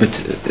በሚጠባበት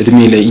እድሜ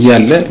ላይ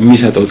ያለ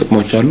የሚሰጠው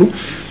ጥቅሞች አሉ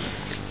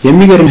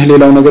የሚገርምህ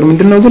ሌላው ነገር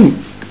ምንድነው ግን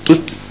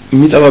ጡት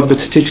የሚጠባበት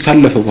ስቴጅ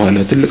ካለፈ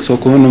በኋላ ትልቅ ሰው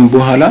ከሆነም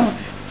በኋላ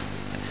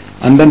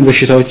አንዳንድ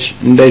በሽታዎች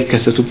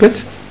እንዳይከሰቱበት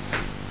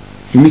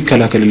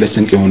የሚከላከልለት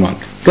ስንቅ ይሆናል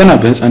ገና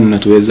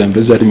በህፃንነቱ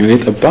በዛ እድሜው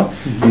የጠባ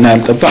እና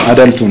ያልጠባ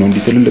አዳልቱ ነው እንዴ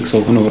ትልቅ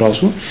ሰው ሆኖ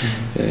ራሱ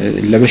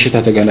ለበሽታ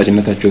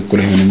ተጋላጭነታቸው እኩል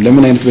አይሆንም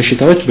ለምን አይነት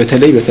በሽታዎች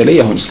በተለይ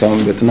አሁን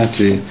እስካሁን በጥናት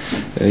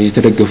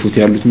የተደገፉት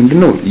ያሉት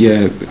ምንድነው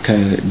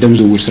ከደም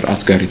ዝውውር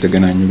ስርዓት ጋር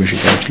የተገናኙ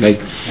በሽታዎች ላይ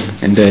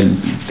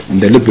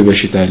እንደ ልብ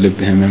በሽታ ልብ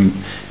ህመም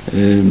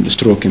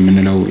ስትሮክ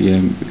የምንለው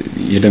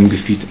የደም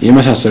ግፊት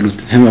የመሳሰሉት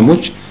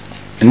ህመሞች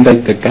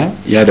እንዳይጠቃ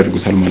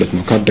ያደርጉታል ማለት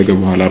ነው ካደገ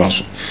በኋላ ራሱ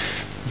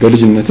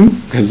በልጅነትም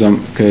ከዛም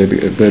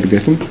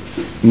በእድገትም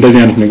እንደዚህ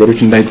አይነት ነገሮች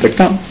እንዳይጠቃ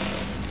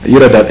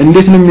ይረዳል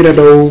እንዴት ነው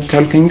የሚረዳው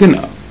ካልከኝ ግን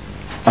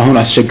አሁን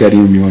አስቸጋሪ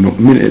የሚሆነው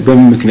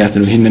በምን ምክንያት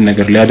ነው ይሄንን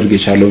ነገር ሊያደርግ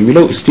የቻለው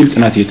የሚለው ስቲል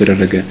ጥናት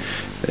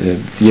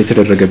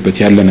እየተደረገበት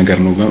ያለ ነገር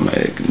ነው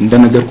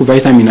እንደነገርኩ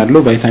ቫይታሚን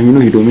አለው ቫይታሚኑ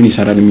ሄዶ ምን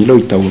ይሰራል የሚለው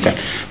ይታወቃል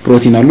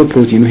ፕሮቲን አለው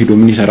ፕሮቲኑ ሄዶ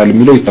ምን ይሰራል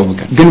የሚለው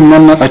ይታወቃል ግን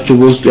ማናቃቸው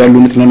በውስጡ ያሉ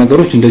ንጥረ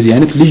ነገሮች እንደዚህ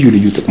አይነት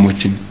ልዩ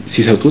ጥቅሞችን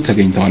ሲሰጡ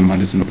ተገኝተዋል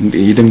ማለት ነው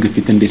የደም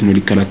ግፊት እንዴት ነው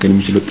ሊከላከል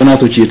የሚችለው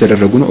ጥናቶች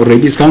እየተደረጉ ነው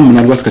ኦሬዲ እስካሁን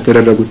ምናልባት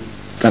ከተደረጉት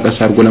ጠቀስ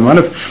አድርጎ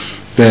ለማለፍ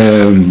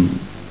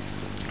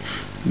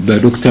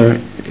በዶክተር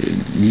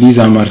ሊዛ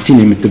ማርቲን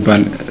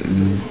የምትባል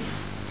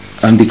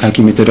አንድ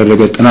ሐኪም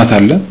የተደረገ ጥናት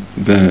አለ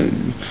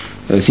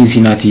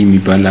በሲንሲናቲ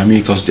የሚባል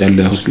አሜሪካ ውስጥ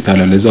ያለ ሆስፒታል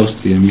አለ እዛ ውስጥ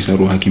የሚሰሩ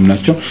ሐኪም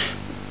ናቸው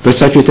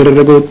በእሳቸው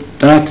የተደረገው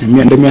ጥናት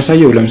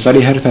እንደሚያሳየው ለምሳሌ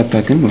ሃርት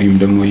አታክን ወይም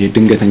ደግሞ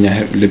የድንገተኛ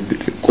ልብ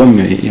ቆም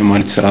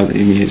የማለት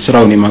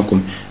ስራውን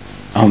የማቆም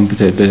አሁን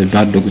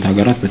ባደጉት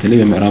ሀገራት በተለይ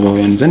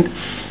በምዕራባውያን ዘንድ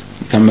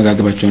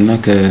ከመጋገባቸውና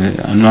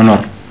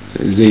ከአኗኗር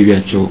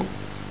ዘይቤያቸው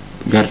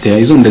ጋር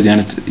ተያይዞ እንደዚህ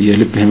አይነት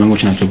የልብ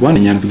ህመሞች ናቸው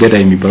በዋነኛነት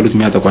ገዳይ የሚባሉት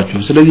የሚያጠቋቸው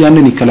ስለዚህ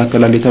ያንን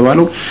ይከላከላል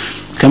የተባለው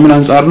ከምን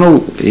አንፃር ነው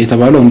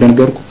የተባለው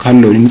እንደነገርኩ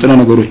ካለው ንጥረ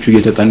ነገሮቹ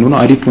እየተጠኑ ነው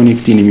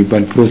አዲፖኔክቲን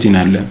የሚባል ፕሮቲን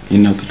አለ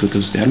የእናት ጡት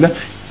ውስጥ ያለ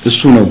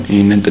እሱ ነው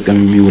ይሄንን ጥቅም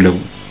የሚውለው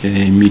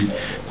የሚል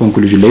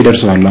ኮንክሉዥን ላይ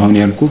ደርሰዋል አሁን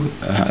ያልኩ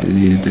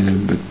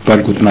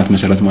ባልኩ ጥናት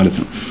መሰረት ማለት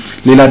ነው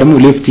ሌላ ደግሞ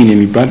ሌፕቲን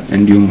የሚባል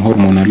እንዲሁም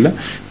ሆርሞን አለ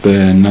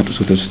በእናት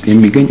ጡት ውስጥ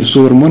የሚገኝ እሱ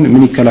ሆርሞን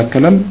ምን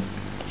ይከላከላል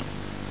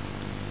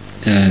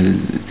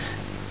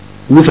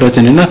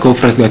ውፍረትንና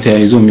ከውፍረት ጋር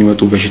ተያይዞ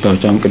የሚመጡ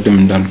በሽታዎች አሁን ቅድም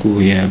እንዳልኩ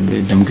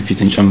የደም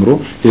ግፊትን ጨምሮ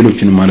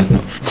ሌሎችንም ማለት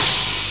ነው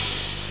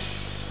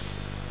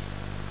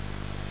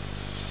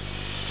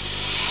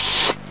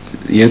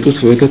የጡት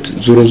ወተት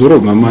ዞሮ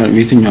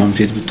የትኛውም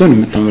ሴት ብትሆን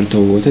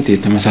የምታመርተው ወተት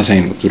የተመሳሳይ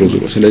ነው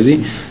ዞሮ ስለዚህ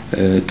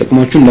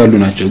ጥቅሞቹ እንዳሉ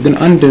ናቸው ግን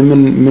አንድ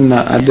ምን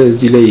አለ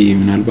እዚህ ላይ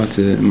ምናልባት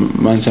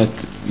ማንሳት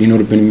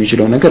ሊኖርብን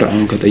የሚችለው ነገር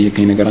አሁን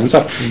ከጠየቀኝ ነገር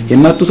አንፃር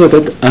የእናት ጡት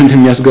ወተት አንድ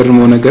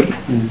የሚያስገርመው ነገር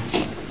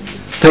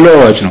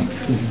ተለዋዋጭ ነው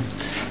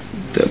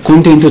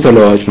ኮንቴንቱ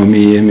ተለዋዋጭ ነው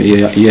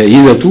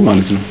ይዘቱ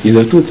ማለት ነው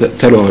ይዘቱ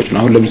ተለዋዋጭ ነው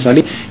አሁን ለምሳሌ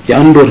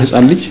የአንድ ወር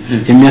ህፃን ልጅ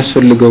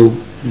የሚያስፈልገው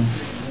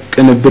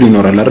ቅንብር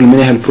ይኖራል አይደል ምን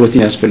ያህል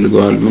ፕሮቲን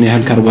ያስፈልገዋል ምን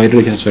ያህል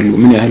ካርቦሃይድሬት ያስፈልገው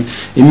ምን ያህል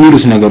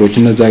የሚሉት ነገሮች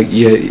እነዛ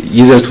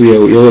ይዘቱ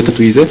የወተቱ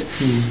ይዘት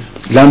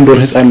ለአንድ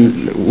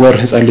ወር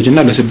ህፃን ልጅና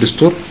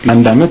ለ6 ወር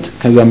ለአንድ አመት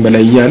ከዛም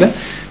በላይ ያለ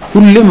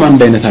ሁሉም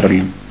አንድ አይነት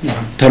አይደለም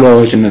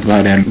ተለዋዋጭነት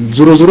ባህሪ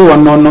ያለው ዞሮ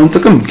ዋናውን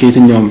ጥቅም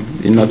ከየትኛውም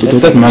የእናት ጡት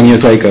ወተት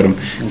ማግኘቱ አይቀርም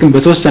ግን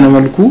በተወሰነ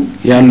መልኩ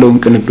ያለውን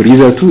ቅንብር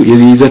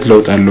ይዘት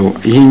ለውጥ አለው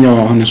ይሄኛው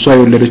አሁን እሷ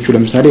የወለደችው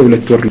ለምሳሌ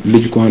 2 ወር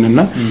ልጅ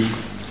ከሆነና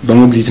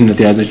በሞግዚትነት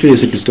የያዘችው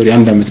የ6 ወር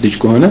የ1 አመት ልጅ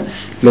ከሆነ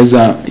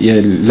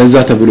ለዛ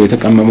ተብሎ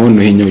የተቀመመውን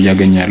ነው ይሄኛው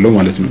ያገኛለው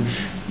ማለት ነው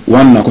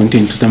ዋና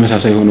ኮንቴንቱ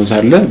ተመሳሳይ ሆኖ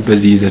ሳለ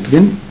በዚህ ይዘት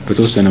ግን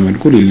በተወሰነ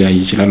መልኩ ሊለያይ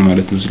ይችላል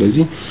ማለት ነው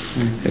ስለዚህ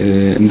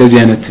እንደዚህ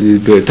አይነት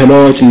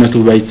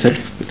ተለዋዋጭነቱ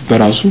ባይተርፍ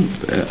በራሱ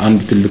አንድ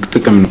ትልቅ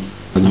ጥቅም ነው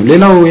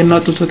ሌላው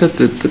የእናት ጡት ወተት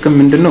ጥቅም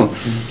ምንድነው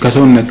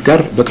ከሰውነት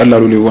ጋር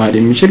በቀላሉ ሊዋሃድ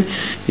የሚችል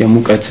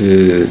የሙቀት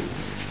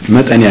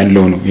መጠን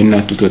ያለው ነው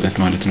የእናት ጡት ወተት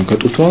ማለት ነው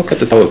ከጡቷ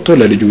ቀጥታ ወጥቶ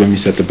ለልጁ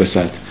በሚሰጥበት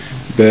ሰዓት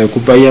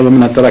በኩባያ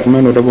በምን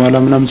አጠራቅመን ወደ በኋላ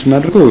ምናምን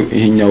ስናደርገው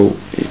ይሄኛው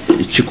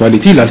እቺ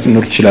ኳሊቲ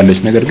ላልትኖር ትችላለች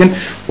ነገር ግን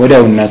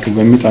ወዲያው እናቱ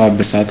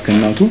በሚጣባበት ሰዓት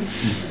ከናቱ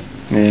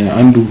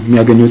አንዱ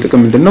የሚያገኘው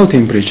ጥቅም ምንድነው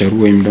ቴምፕሬቸሩ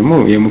ወይም ደግሞ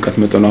የሙቀት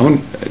መጠኑ አሁን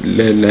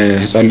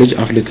ለህፃን ልጅ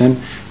አፍልተን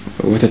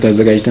ወተት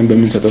አዘጋጅተን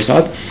በምንሰጠው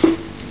ሰዓት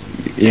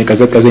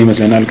የቀዘቀዘ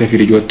ይመስለናል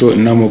ከፍሪጅ ወጥቶ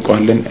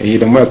እናሞቀዋለን ይሄ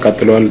ደግሞ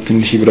ያቃጥለዋል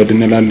ትንሽ ይብረድ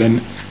እንላለን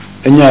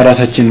እኛ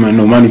ራሳችን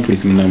ነው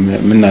ማኒፑሌት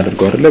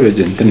ምናደርገው አይደለ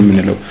በእንትን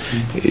ምንለው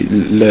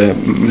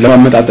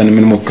ለማመጣጠን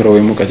ምን ሞክረው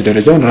የሙቀት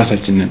ደረጃውን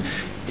ራሳችንን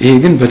ይሄ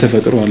ግን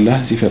በተፈጥሮ አላህ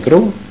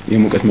ሲፈጥረው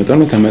የሙቀት መጠኑ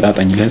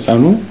ተመጣጣኝ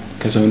ለህፃኑ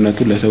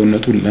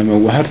ለሰውነቱ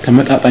ለመዋሃድ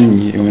ተመጣጣኝ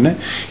የሆነ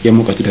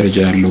የሙቀት ደረጃ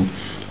ያለው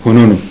ሆኖ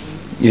ነው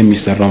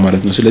የሚሰራው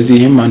ማለት ነው ስለዚህ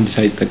ይሄም አንድ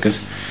ሳይጠቀስ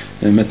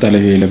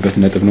መጣለፍ የሌለበት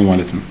ነጥብ ነው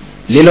ማለት ነው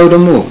ሌላው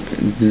ደግሞ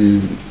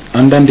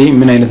አንዳንዴ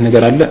ምን አይነት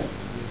ነገር አለ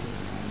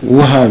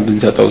ውሃ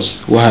ብንሰጠውስ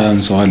ውሃ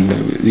አንሰዋል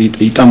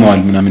ይጠማዋል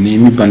ምናምን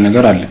የሚባል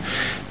ነገር አለ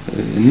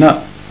እና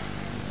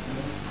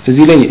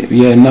እዚህ ላይ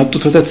የእናት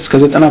ጡት ወተት እስከ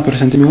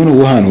 90% የሚሆነው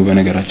ውሃ ነው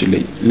በነገራችን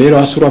ላይ ሌላው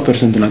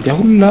 10% ናት ያ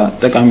ሁላ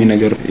ጠቃሚ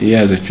ነገር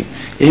የያዘችው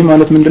ይሄ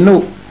ማለት ምንድነው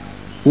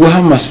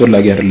ውሃም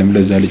አስፈላጊ አይደለም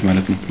ለዛ ልጅ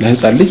ማለት ነው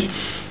ለህፃን ልጅ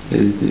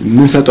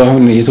ምን ሰጠው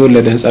አሁን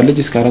የተወለደ ህፃን ልጅ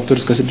እስከ 4 ወር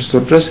እስከ 6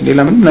 ወር ድረስ ሌላ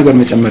ምንም ነገር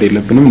መጨመር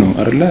የለብንም ነው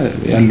አይደለ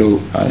ያለው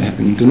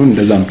እንትኑን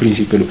እንደዛ ነው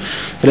ፕሪንሲፕሉ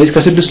ስለዚህ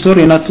ከ6 ወር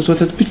የእናት ጡት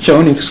ወተት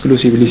ብቻውን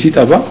ኤክስክሉሲቭሊ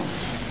ሲጠባ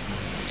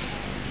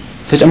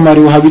ተጨማሪ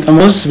ውሃ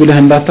ቢጠማውስ ብለህ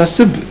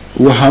እንዳታስብ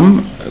ውሃም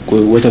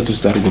ወተት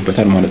ውስጥ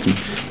አድርጎበታል ማለት ነው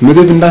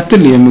ምግብ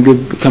እንዳትል የምግብ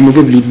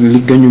ከምግብ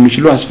ሊገኙ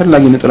የሚችሉ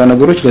አስፈላጊ ንጥረ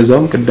ነገሮች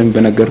ለዛውም ቀደም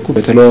በነገርኩ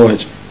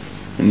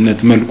በተለዋዋጭነት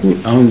መልኩ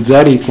አሁን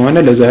ዛሬ ከሆነ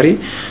ለዛሬ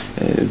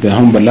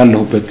አሁን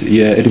ባላለሁበት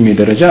የእድሜ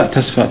ደረጃ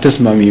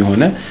ተስማሚ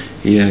የሆነ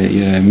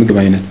የምግብ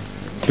አይነት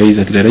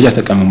በይዘት ደረጃ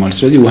ተቀምሟል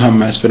ስለዚህ ውሃ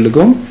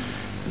የማያስፈልገውም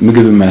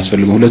ምግብ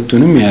የማያስፈልገው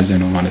ሁለቱንም የያዘ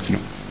ነው ማለት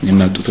ነው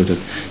የእናት ጡት ወተት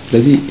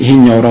ስለዚህ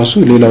ይሄኛው ራሱ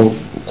ሌላው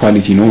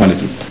ኳሊቲ ነው ማለት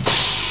ነው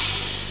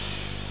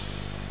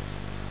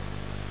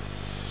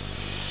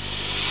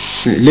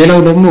ሌላው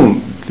ደግሞ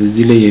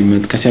እዚህ ላይ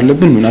መጥቀስ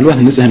ያለብን ምናልባት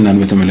ንጽህናን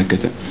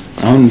በተመለከተ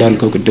አሁን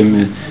እንዳልከው ቀደም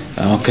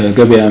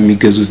ከገበያ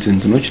የሚገዙት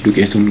እንትኖች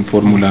ዱቄቱን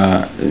ፎርሙላ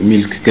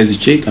ሚልክ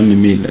ገዝቼ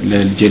ቀምሜ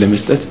ለልጄ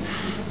ለመስጠት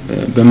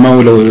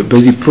በማውለው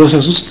በዚህ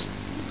ፕሮሰስ ውስጥ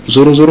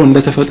ዞሮ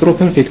እንደተፈጥሮ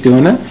ፐርፌክት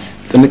የሆነ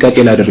ጥንቃቄ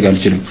ላደርግ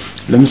አልችልም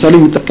ለምሳሌ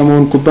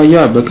የምጠቀመውን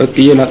ኩባያ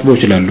በቀቅዬ ላጥበው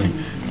እችላለሁ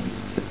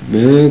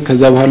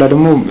ከዛ በኋላ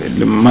ደግሞ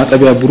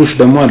ማጠቢያ ብሩሽ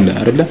ደግሞ አለ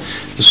አይደለ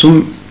እሱም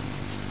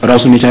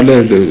ራሱን የቻለ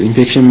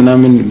ኢንፌክሽን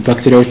ምናምን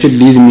ባክቴሪያዎችን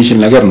ሊይዝ የሚችል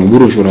ነገር ነው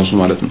ብሩሹ ራሱ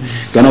ማለት ነው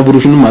ገና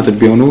ብሩሹንም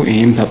አጥቤው ነው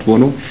ይሄም ታጥቦ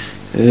ነው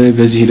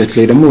በዚህ ሂደት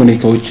ላይ ደግሞ እኔ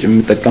ከውጭ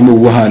የምጠቀመው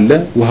ውሃ አለ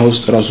ውሃ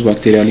ውስጥ ራሱ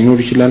ባክቴሪያ ሊኖር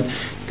ይችላል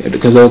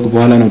ከዛው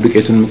በኋላ ነው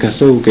ዱቄቱን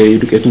የምከሰው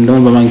ዱቄቱን ደግሞ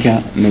በማንኪያ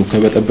ነው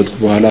ከበጠበጥኩ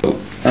በኋላ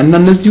እና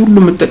እነዚህ ሁሉ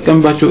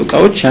የምጠቀምባቸው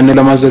እቃዎች ያን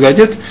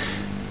ለማዘጋጀት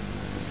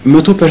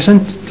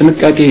 100%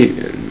 ጥንቃቄ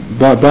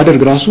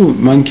ባደርግ ራሱ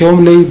ማንኪያውም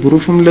ላይ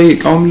ብሩሹም ላይ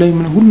እቃውም ላይ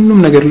ሁሉም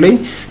ነገር ላይ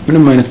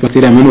ምንም አይነት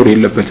ባክቴሪያ መኖር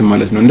የለበትም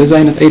ማለት ነው እንደዛ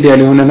አይነት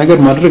አይዲያል የሆነ ነገር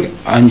ማድረግ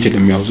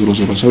አንችልም ያው ዞሮ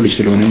ሰው ልጅ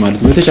ስለሆነ ማለት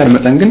ነው በተቻለ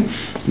መጠን ግን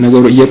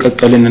ነገሩ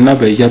እየቀቀልንና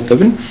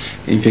በእያጠብን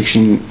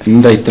ኢንፌክሽን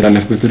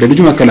እንዳይተላለፍበት ለልጁ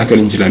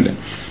መከላከል እንችላለን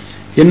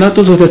የእናት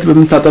ጡት ወተት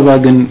በመታጠባ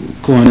ግን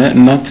ከሆነ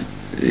እናት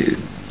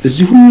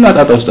እዚህ ሁሉ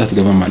ጣጣ ውስጥ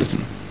አትገባም ማለት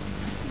ነው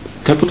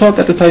ከጡቷ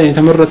ቀጥታ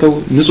የተመረተው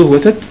ንጹህ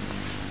ወተት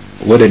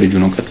ወደ ልጁ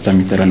ነው ቀጥታ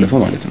የሚተላለፈው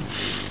ማለት ነው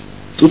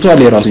ጡቷ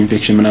ላይ ራሱ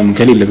ኢንፌክሽን ምናምን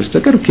ከሌለ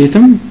በስተቀር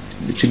ከየትም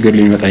ችግር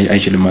ሊመጣ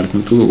አይችልም ማለት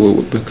ነው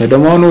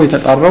ከደማው ነው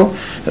የተጣራው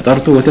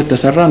ተጣርቶ ወተት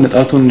ተሰራ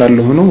ንጣቱ እንዳለ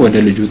ሆኖ ወደ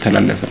ልጁ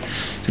ተላለፈ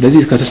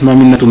ስለዚህ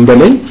ከተስማሚነቱም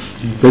በላይ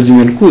በዚህ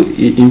መልኩ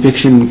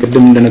ኢንፌክሽን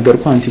ቀደም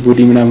እንደነገርኩ አንቲቦዲ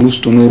ምናምን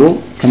ውስጥ ኖሮ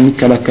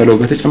ከሚከላከለው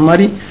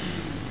በተጨማሪ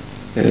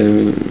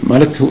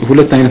ማለት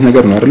ሁለት አይነት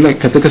ነገር ነው አይደል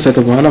ከተከሰተ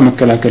በኋላ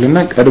መከላከልና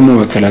ቀድሞ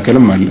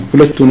መከላከልም አለ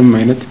ሁለቱንም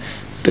አይነት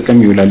ጥቅም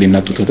ይውላል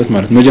የእናት ጡት ወተት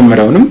ማለት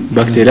መጀመሪያውንም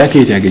ባክቴሪያ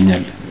ከየት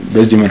ያገኛል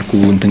በዚህ መልኩ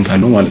እንትን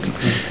ካለው ማለት ነው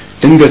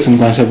ድንገት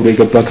እንኳን ሰብሮ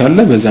የገባ ካለ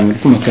በዛ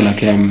መልኩ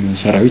መከላከያም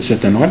ሰራዊት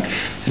ሰተነዋል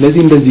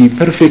ስለዚህ እንደዚህ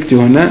ፐርፌክት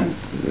የሆነ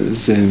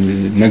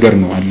ነገር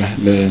ነው አላህ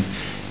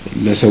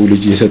ለሰው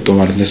ልጅ የሰጠው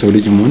ማለት ለሰው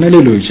ልጅም ሆነ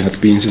ሌሎች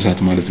አጥቢ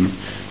እንስሳት ማለት ነው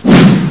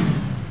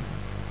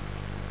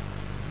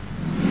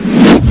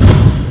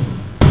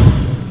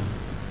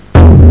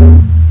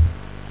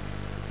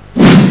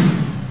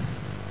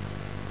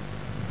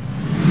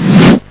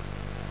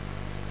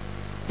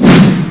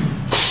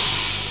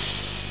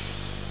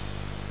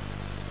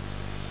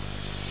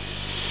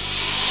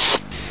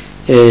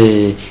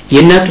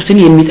የእናት ጡትን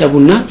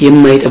የሚጠቡና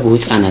የማይጠቡ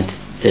ህፃናት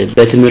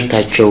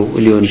በትምህርታቸው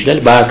ሊሆን ይችላል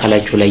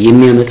በአካላቸው ላይ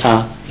የሚያመጣ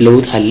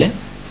ለውጥ አለ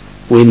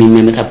ወይም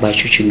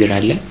የሚያመጣባቸው ችግር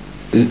አለ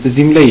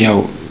እዚህም ላይ ያው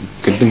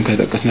ቅድም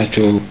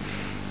ከጠቀስናቸው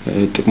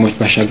ጥቅሞች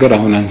ባሻገር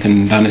አሁን አንተ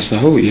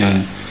እንዳነሳኸው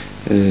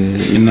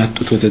የእናት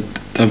ጡት ወተት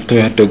ጠብተው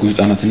ያደጉ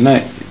ህፃናትና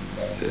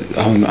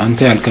አሁን አንተ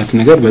ያልካት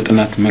ነገር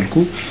በጥናት መልኩ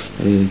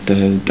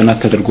ጥናት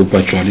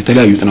ተደርጎባቸዋል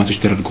የተለያዩ ጥናቶች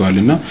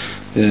ተደርገዋልና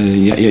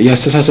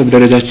ያስተሳሰብ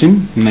ደረጃችን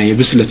እና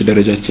የብስለት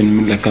ደረጃችን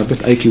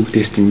የምንለካበት አይኪው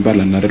ቴስት የሚባል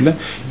አይደለ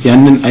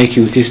ያንን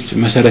አይኪው ቴስት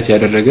መሰረት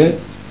ያደረገ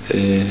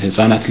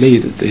ህፃናት ላይ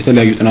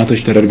የተለያዩ ጥናቶች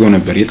ተደርገው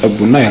ነበር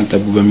የጠቡና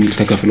ያልጠቡ በሚል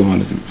ተከፍለው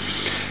ማለት ነው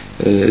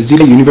እዚህ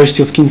ላይ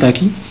ዩኒቨርሲቲ ኦፍ ኬንታኪ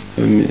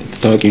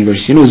ታዋቂ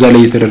ዩኒቨርሲቲ ነው እዛ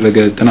ላይ የተደረገ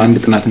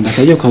ጥናት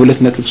እንዳሳየው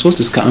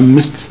ከ2.3 እስከ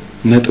 5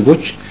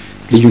 ነጥቦች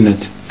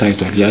ልዩነት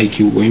ታይቷል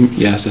የአይኪው ወይም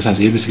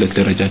የአስተሳሰብ የብስለት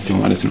ደረጃቸው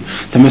ማለት ነው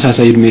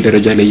ተመሳሳይ እድሜ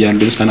ደረጃ ላይ ያሉ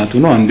ህፃናት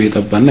ነው አንዱ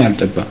የጠባና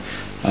ያልጠባ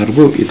አድርጎ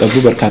የጠቡ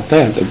በርካታ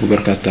ያልጠቡ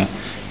በርካታ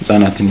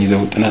ህፃናትን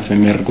ይዘው ጥናት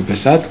በሚያደርጉበት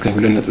ሰዓት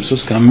ከ2.3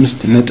 እስከ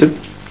 5 ነጥብ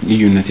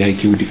ልዩነት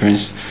የአይኪው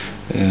ዲፈረንስ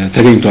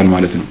ተገኝቷል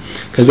ማለት ነው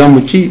ከዛም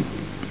ውጪ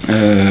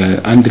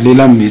አንድ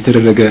ሌላም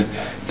የተደረገ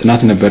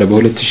ጥናት ነበረ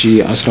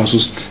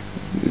በ2013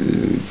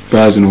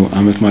 በያዝነው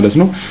አመት ማለት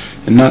ነው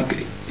እና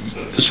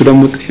እሱ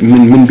ደግሞ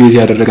ምን ቤዝ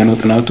ያደረገ ነው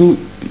ጥናቱ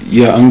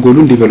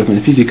የአንጎሉን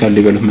ዲቨሎፕመንት ፊዚካል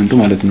ዲቨሎፕመንቱ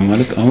ማለት ነው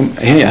ማለት አሁን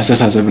ይሄ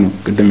አስተሳሰብ ነው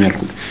ቅድም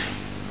ያልኩት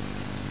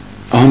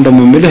አሁን ደግሞ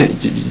ምልህ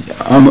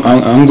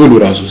አንጎሉ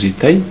ራሱ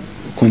ሲታይ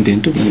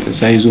ኮንቴንቱ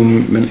ሳይዙም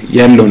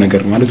ያለው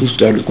ነገር ማለት ውስጡ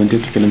ያሉት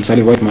ኮንቴንቶች ለምሳሌ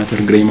ዋይት ማተር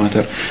ግሬይ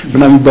ማተር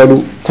ምናምን የሚባሉ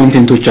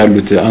ኮንቴንቶች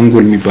አሉት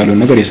አንጎል የሚባለው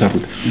ነገር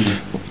የሰሩት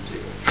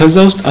ከዛ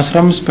ውስጥ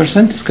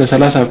 15% እስከ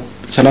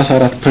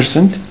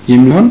 34%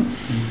 የሚሆን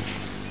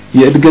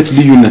የእድገት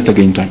ልዩነት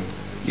ተገኝቷል።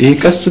 ይሄ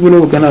ቀስ ብሎ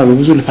ገና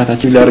በብዙ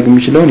ልፋታችን ሊያደርግ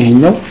የሚችለው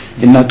ይሄኛው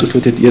የእናት ጡት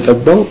ወተት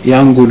የጠባው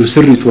የአንጎሉ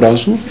ስሪቱ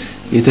ራሱ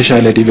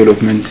የተሻለ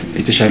ዴቨሎፕመንት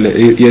የተሻለ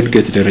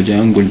የእድገት ደረጃ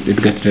አንጎል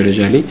እድገት ደረጃ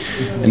ላይ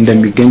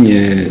እንደሚገኝ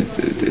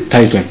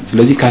ታይቷል።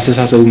 ስለዚህ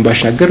ካሰሳሰቡን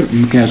ባሻገር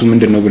ምክንያቱ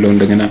ምንድነው ብለው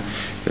እንደገና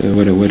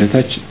ወደ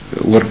ታች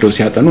ወርደው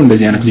ሲያጠኑ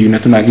እንደዚህ አይነት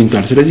ልዩነትን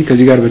አግኝቷል። ስለዚህ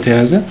ከዚህ ጋር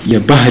በተያያዘ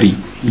የባህሪ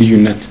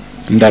ልዩነት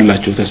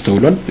እንዳላቸው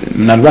ተስተውሏል።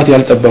 ምናልባት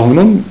ያልጠባ ሆኖ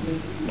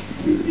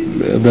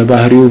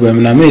በባህሪው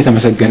በመናመ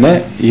የተመሰገነ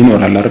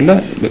ይኖራል አይደለ?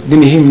 ግን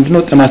ይሄ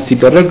ምንድነው ጥናት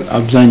ሲደረግ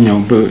አብዛኛው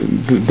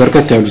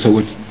በርከት ያሉ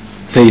ሰዎች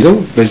ተይዘው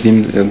በዚህ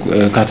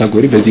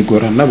ካታጎሪ በዚህ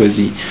ጎራና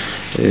በዚህ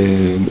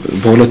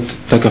በሁለት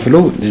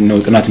ተከፍለው ነው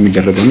ጥናት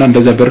የሚደረገውና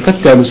እንደዛ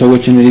በርከት ያሉ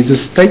ሰዎችን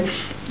ይተስታይ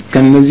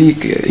ከነዚህ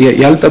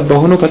ያልጠባ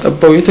ሆኖ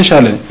ከጠባው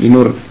የተሻለ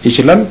ሊኖር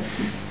ይችላል።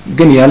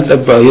 ግን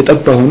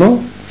የጠባ ሆኖ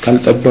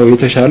ካልጠባው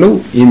የተሻለው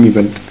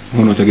የሚበልጥ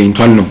ሆኖ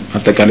ተገኝቷል ነው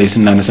አጠቃላይ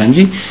ስናነሳ እንጂ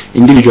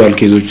ኢንዲቪጁዋል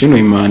ኬዞችን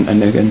ወይ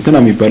እንትና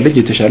የሚባል ልጅ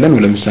የተሻለ ነው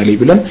ለምሳሌ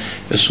ብለን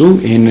እሱ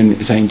ይሄንን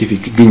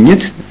ሳይንቲፊክ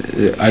ግኝት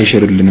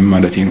አይሽርልንም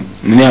ማለት ነው።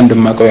 እኔ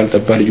አንደማቀው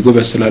ያልጠባ ልጅ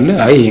ጎበዝ ስላለ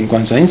አይ ይሄ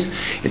እንኳን ሳይንስ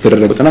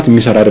የተደረገው ጥናት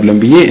የሚሰራ አይደለም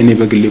ብዬ እኔ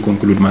በግሌ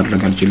ኮንክሉድ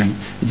ማድረግ አልችልም።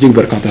 እጅግ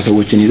በርካታ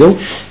ሰዎችን ይዘው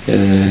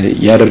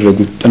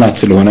ያደረጉት ጥናት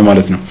ስለሆነ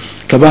ማለት ነው።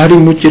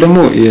 ከባህሪም ውጪ ደግሞ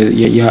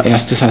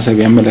ያስተሳሰብ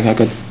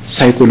ያመለካከት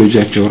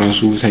ሳይኮሎጂያቸው ራሱ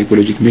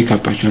ሳይኮሎጂክ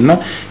ሜካፓቸውና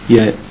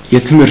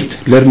የትምህርት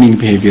ለርኒንግ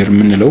ቢሄቪየር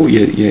ምንለው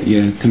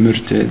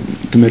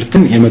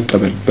የትምህርትን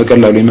የመቀበል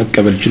በቀላሉ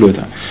የመቀበል ችሎታ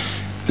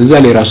እዛ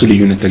ላይ ራሱ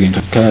ልዩነት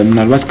ተገኝቷል።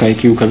 ምናልባት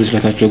ከአይኪው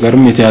ከብስለታቸው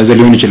ጋርም የተያዘ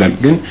ሊሆን ይችላል።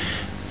 ግን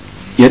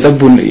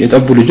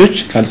የጠቡ ልጆች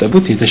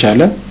ካልጠቡት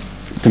የተሻለ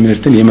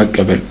ትምህርትን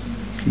የመቀበል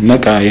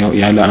ነቃ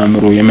ያለ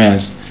አእምሮ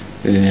የመያዝ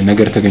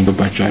ነገር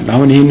ተገኝቶባቸዋል።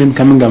 አሁን ይሄንን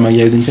ከምን ጋር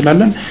ማያያዝ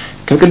እንችላለን?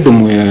 ከቅድሙ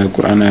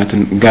የቁርአን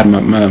አያትን ጋር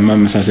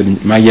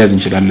ማያያዝ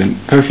እንችላለን።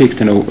 ፐርፌክት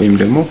ነው ወይም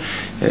ደግሞ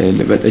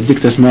እጅግ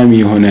ተስማሚ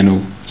የሆነ ነው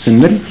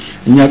ስንል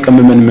እኛ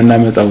ቀመመን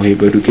የምናመጣው ይሄ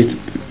በዱቄት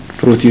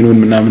ፕሮቲኑን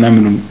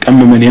ምናምኑን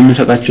ቀመመን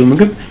የምንሰጣቸው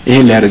ምግብ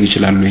ይሄን ሊያደርግ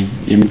ይችላል ወይ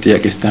የሚል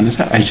ጥያቄ ስታነሳ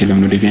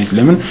አይችልም ነው ዴፊኒት።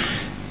 ለምን?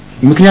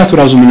 ምክንያቱ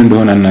ራሱ ምን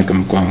እንደሆነ አናውቅም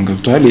እኮ አሁን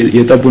ገብቷል።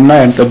 የጠቡና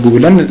ያልጠቡ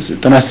ብለን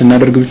ጥናት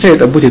ስናደርግ ብቻ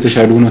የጠቡት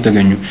የተሻሉ ሆነው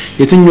ተገኙ።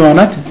 የትኛው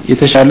ናት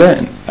የተሻለ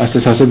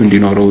አስተሳሰብ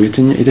እንዲኖረው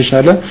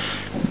የተሻለ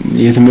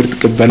የትምህርት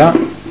ቅበላ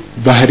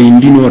ባህሪ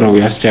እንዲኖረው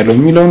ያስቻለው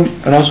የሚለውን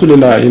ራሱ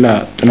ሌላ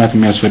ጥናት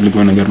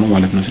የሚያስፈልገው ነገር ነው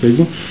ማለት ነው።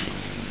 ስለዚህ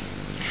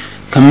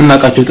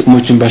ከምናቃቸው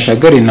ጥቅሞችን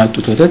ባሻገር የእናት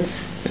ጡት ወተት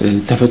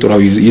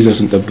ተፈጥሯዊ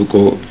ይዘቱን ጠብቆ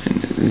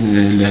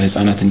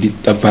ለህፃናት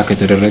እንዲጠባ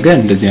ከተደረገ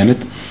እንደዚህ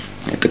አይነት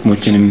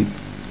ጥቅሞችንም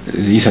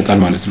ይሰጣል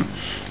ማለት ነው።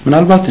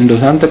 ምናልባት እንደው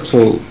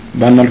ሳንጠቅሰው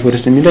ባናልፎ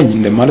ደስ የሚለኝ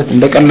እንደማለት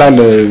እንደቀላል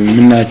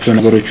የምናያቸው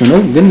ነገሮች ነው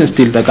ግን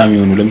ስቲል ጠቃሚ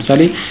ሆኑ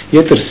ለምሳሌ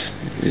የጥርስ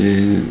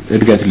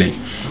እድገት ላይ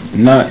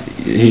እና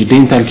ይሄ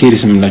ዴንታል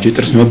ኬሪስ የምንላቸው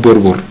የጥርስ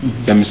መቦርቦር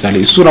ለምሳሌ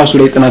እሱ ራሱ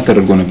ላይ ጥናት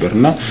ተደርጎ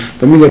ነበርና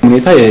በሚገርም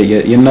ሁኔታ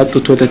የእናት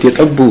ጡት ወተት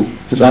የጠቡ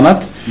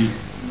ህፃናት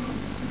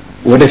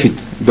ወደፊት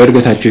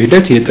በእድገታቸው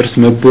ሂደት የጥርስ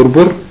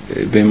መቦርቦር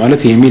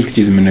በማለት የሚልክ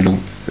ቲዝ የምንለው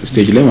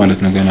ስቴጅ ላይ ማለት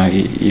ነው ገና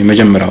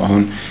የመጀመሪያው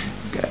አሁን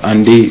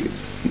አንዴ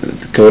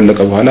ከወለቀ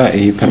በኋላ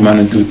ይሄ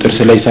ፐርማነንት ጥርስ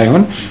ላይ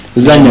ሳይሆን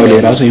እዛኛው ላይ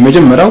ራሱ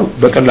የመጀመሪያው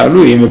በቀላሉ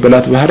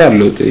የመበላት ባህሪ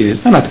አለው።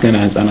 ህፃናት ገና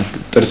ህፃናት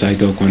ጥርስ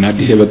አይተው ከሆነ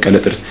አዲስ የበቀለ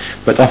ጥርስ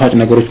በጣፋጭ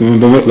ነገሮች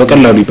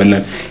በቀላሉ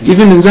ይበላል።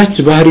 ኢቭን እዛች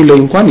ባህሪ ላይ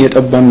እንኳን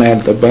የጠባና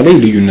ያልጠባ ላይ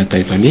ልዩነት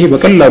ታይቷል። ይሄ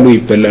በቀላሉ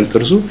ይበላል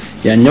ጥርሱ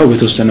ያኛው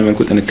በተወሰነ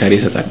መልኩ ጥንካሬ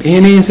ይሰጣል።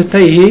 ይሄን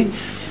ስታይ ይሄ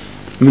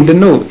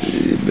ምንድነው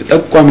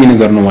ጠቋሚ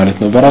ነገር ነው ማለት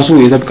ነው። በራሱ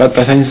የተብቃቃ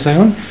ሳይንስ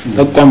ሳይሆን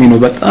ጠቋሚ ነው።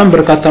 በጣም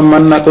በርካታ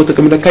ማናቀው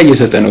ጥቅም ለካ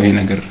እየሰጠ ነው ይሄ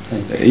ነገር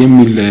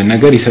የሚል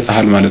ነገር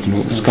ይሰጣል ማለት ነው።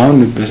 እስካሁን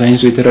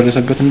በሳይንሱ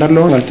የተደረሰበት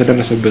እንዳለው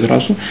ያልተደረሰበት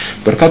ራሱ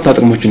በርካታ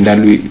ጥቅሞች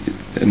እንዳሉ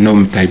ነው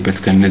የምታይበት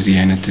ከነዚህ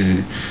አይነት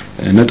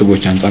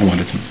ነጥቦች አንፃር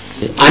ማለት ነው።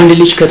 አንድ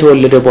ልጅ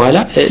ከተወለደ በኋላ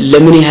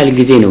ለምን ያህል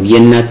ጊዜ ነው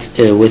የእናት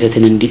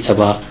ወተትን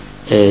እንዲጠባ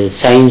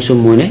ሳይንሱም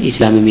ሆነ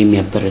ኢስላምም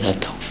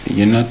የሚያበረታታው?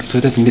 የእናት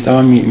ወተት እንዲጠባ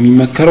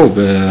የሚመከረው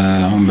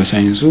አሁን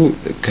በሳይንሱ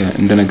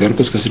እንደነገርኩ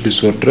እስከ 6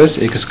 ወር ድረስ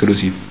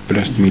ኤክስክሉሲቭ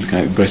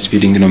ብሬስት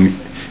ፊዲንግ ነው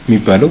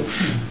የሚባለው።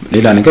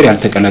 ሌላ ነገር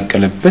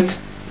ያልተቀላቀለበት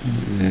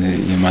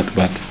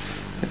የማጥባት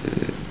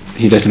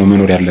ሂደት ነው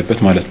መኖር ያለበት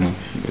ማለት ነው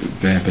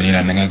በሌላ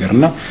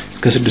አነጋገርና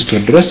እስከ 6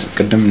 ወር ድረስ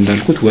ቀደም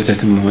እንዳልኩት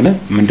ወተትም ሆነ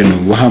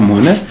ምንድነው ውሃም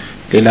ሆነ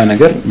ሌላ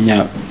ነገር እኛ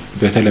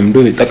በተለምዶ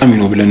ጠቃሚ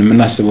ነው ብለን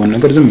የምናስበው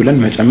ነገር ዝም ብለን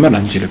መጨመር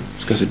አንችልም።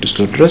 እስከ 6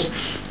 ወር ድረስ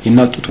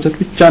የእናት ጡት ወተት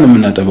ብቻ ነው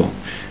የምናጠባው።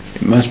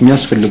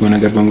 የሚያስፈልገው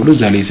ነገር በሙሉ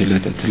እዛ ላይ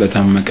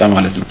ስለታመቀ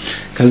ማለት ነው።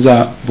 ከዛ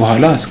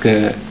በኋላ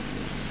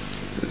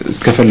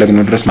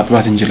እስከፈለግነው ድረስ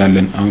ማጥባት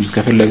እንችላለን። አሁን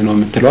እስከፈለግነው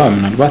የምትለው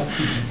ምናልባት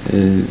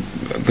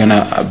ገና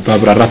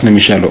ባብራራት ነው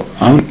የሚሻለው።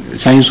 አሁን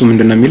ሳይንሱ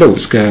ምንድነው የሚለው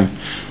እስከ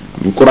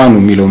ቁርአኑ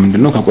የሚለው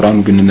ምንድነው ከቁርአኑ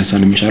ብንነሳ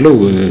ነው የሚሻለው።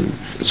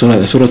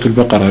 ሱረቱል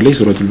በቀራ ላይ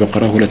ሱረቱል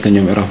በቀራ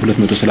ሁለተኛው ምዕራፍ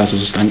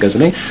 233 አንቀጽ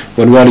ላይ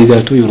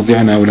ወልዋሊዳቱ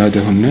ይርዲዕና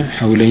አውላደሁነ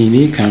ሐውለይኒ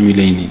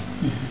ካሚለይኒ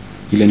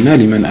ይለና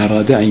لمن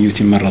اراد ان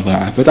يتم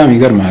الرضاعه በጣም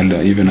ይገርማል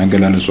ኢብን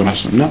አገላለጹ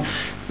ራሱና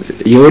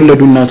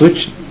የወለዱ እናቶች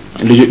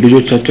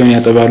ልጆቻቸውን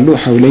ያጠባሉ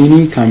ሐውለይኒ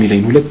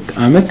ካሚለይን 2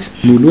 አመት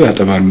ሙሉ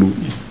ያጠባሉ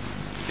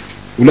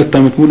 2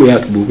 አመት ሙሉ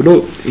ያጥቡ ብሎ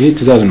ይሄ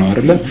ትእዛዝ ነው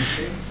አይደል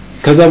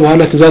ከዛ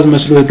በኋላ ትእዛዝ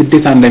መስሎ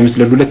ግዴታ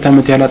እንዳይመስል 2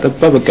 አመት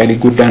ያላጠባ በቃ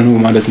ሊጎዳ ነው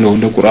ማለት ነው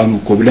እንደ ቁርአኑ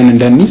እኮ ብለን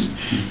እንዳንይዝ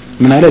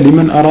ምን አለ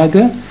لمن اراد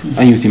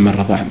ان يتم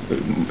الرضاعه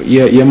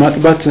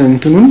የማጥባት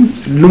እንትኑን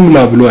ልምላ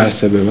ብሎ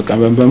ያሰበ በቃ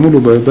በሙሉ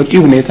በቂ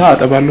ሁኔታ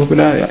አጠባለሁ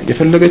ብላ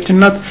የፈለገች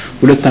እናት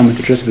 2 አመት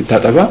ድረስ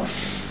ብታጠባ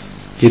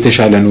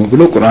የተሻለ ነው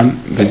ብሎ ቁርአን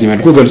በዚህ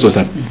መልኩ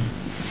ገልጾታል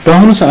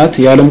በአሁኑ ሰዓት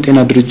የዓለም ጤና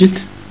ድርጅት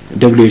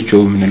WHO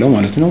ምንለው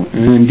ማለት ነው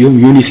እንዲሁም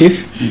ዩኒሴፍ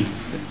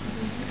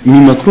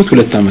የሚመክሩት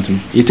 2 አመት ነው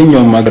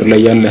የትኛውም ሀገር ላይ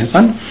ያለ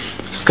ህፃን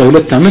እስከ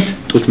 2 አመት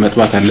ጡት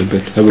መጥባት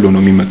አለበት ተብሎ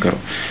ነው የሚመከረው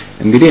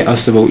እንግዲህ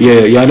አስበው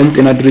የዓለም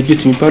ጤና ድርጅት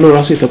የሚባለው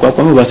ራሱ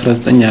የተቋቋመው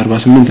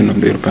በ1948 ነው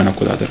እንደ አውሮፓውያን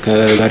አቆጣጠር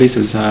ከዛሬ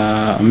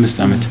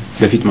 65 አመት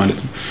በፊት ማለት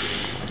ነው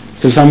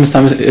 65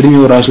 አመት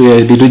እድሜው ራሱ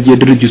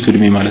የድርጅቱ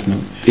እድሜ ማለት ነው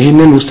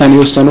ይሄንን ውሳኔ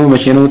ወሰነው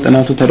መቼ ነው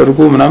ጥናቱ ተደርጎ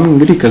ምናምን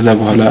እንግዲህ ከዛ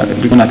በኋላ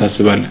ቢሆን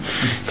ታስባለ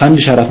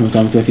ከ1400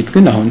 አመት በፊት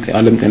ግን አሁን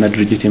ዓለም ጤና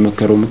ድርጅት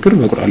የመከረው ምክር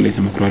በቁርአን ላይ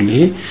ተመክሯል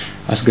ይሄ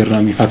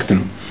አስገራሚ ፋክት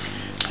ነው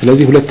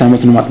ስለዚህ 2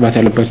 አመት ነው ማጥባት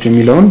ያለባቸው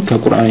የሚለውን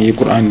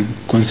የቁርአን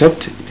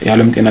ኮንሰፕት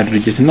የዓለም ጤና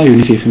ድርጅትና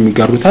ዩኒሴፍ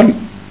የሚጋሩታል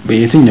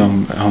በየትኛውም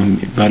አሁን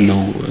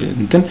ባለው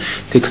እንትን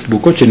ቴክስት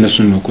ቡኮች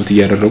እነሱን ነው ኮት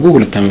ያደረጉ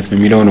 2 አመት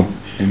በሚለው ነው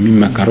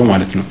የሚመከረው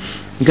ማለት ነው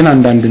ግን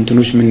አንዳንድ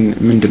እንትኖች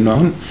ምንድነው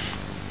አሁን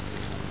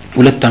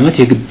 2 አመት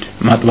የግድ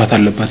ማጥባት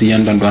አለባት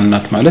እያንዳንዱ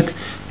እናት ማለት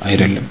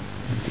አይደለም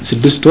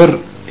 6 ወር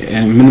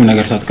ምንም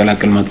ነገር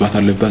ሳትቀላቀል ማጥባት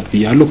አለባት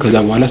ብያለሁ ከዛ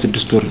በኋላ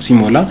 6 ወር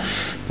ሲሞላ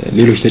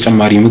ሌሎች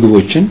ተጨማሪ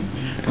ምግቦችን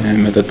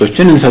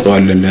መጠጦችን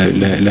እንሰጣዋለን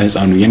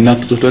ለህፃኑ የእናት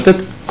ጡት ወተት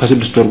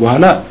ከ6 ወር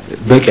በኋላ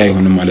በቂ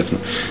አይሆንም ማለት ነው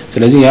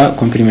ስለዚህ ያ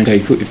ኮምፕሊሜንታሪ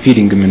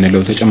ፊዲንግ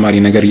የምንለው ተጨማሪ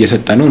ነገር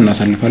እየሰጠነው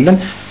እናሳልፋለን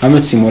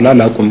አመት ሲሞላ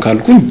ላቁም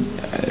ካልኩኝ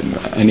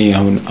እኔ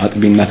አሁን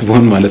አጥቢ እናት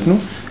በሆን ማለት ነው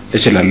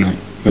እችላለሁ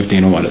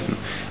መብቴ ነው ማለት ነው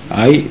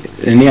አይ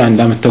እኔ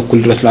 1 አመት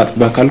ተኩል ድረስ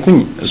ላጥባ ካልኩኝ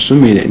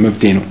እሱም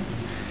መብቴ ነው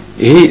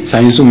ይሄ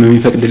ሳይንሱም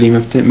የሚፈቅድልኝ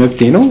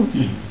መብቴ ነው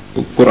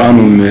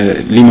ቁርአኑም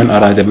ሊመን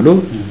አራደ ብሎ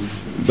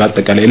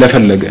በአጠቃላይ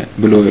ለፈለገ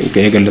ብሎ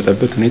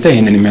የገለጸበት ሁኔታ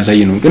ይሄንን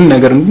የሚያሳይ ነው ግን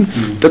ነገር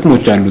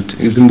ጥቅሞች አሉት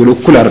ዝም ብሎ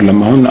እኩል አይደለም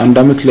አሁን 1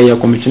 አመት ላይ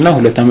ያቆመችና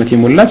 2 አመት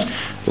የሞላች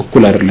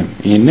እኩል አይደለም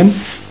ይሄንን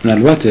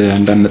ምናልባት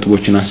አንዳንድ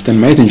ነጥቦችን አንስተን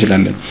ማየት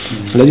እንችላለን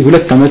ስለዚህ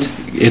 2 አመት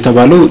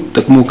የተባለው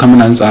ጥቅሙ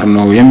ከምን አንፃር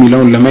ነው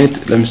የሚለውን ለማየት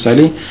ለምሳሌ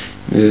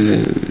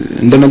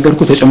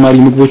እንደነገርኩ ተጨማሪ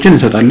ምግቦችን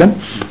እንሰጣለን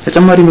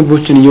ተጨማሪ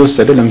ምግቦችን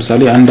እየወሰደ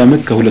ለምሳሌ 1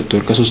 አመት ከ2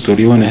 ወር ከ3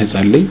 ወር የሆነ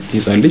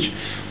ህፃን ልጅ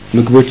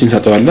ምግቦችን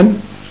እንሰጣለን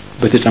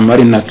በተጨማሪ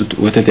እናት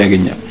ወተት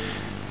ያገኛል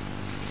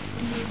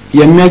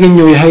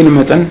የሚያገኘው የኃይል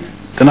መጠን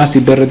ጥናት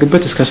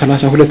ሲደረግበት እስከ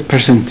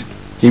 32%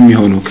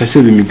 የሚሆነው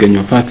ከስብ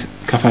የሚገኘው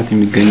ከፋት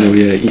የሚገኘው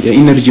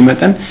የኢነርጂ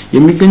መጠን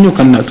የሚገኘው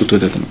ከእናት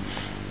ወተት ነው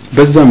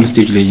በዛም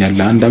ስቴጅ ላይ ያለ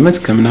 1 አመት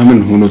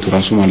ከምናምን ሆኖት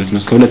ራሱ ማለት ነው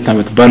እስከ 2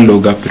 አመት ባለው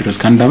ጋፕ ድረስ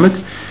ከ1 አመት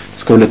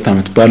እስከ 2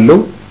 አመት ባለው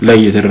ላይ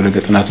የተደረገ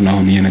ጥናት ነው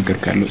አሁን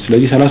እየነገርካለሁ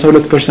ስለዚህ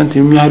 32%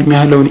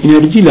 የሚያህለውን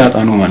ኢነርጂ ሊያጣ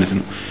ነው ማለት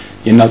ነው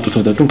የእናት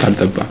ወተቱን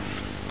ካልጠባ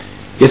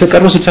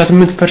የተቀረው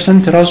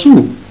 68% ራሱ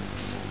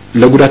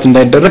ለጉዳት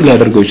እንዳይደረግ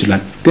ሊያደርገው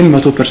ይችላል ግን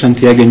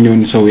 100%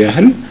 ያገኘውን ሰው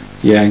ያህል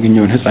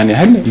ያገኘውን ህፃን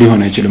ያህል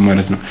ሊሆን አይችልም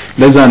ማለት ነው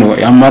ለዛ ነው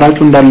አማራጩ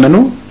እንዳለ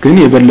ነው ግን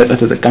የበለጠ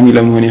ተጠቃሚ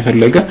ለመሆን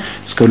የፈለገ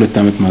እስከ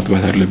 2 አመት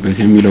ማጥባት አለበት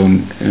የሚለውን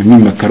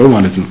የሚመከረው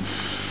ማለት ነው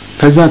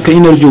ከዛ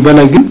ከኢነርጂው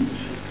በላይ ግን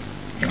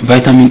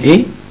ቫይታሚን ኤ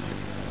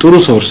ጥሩ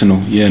ሶርስ ነው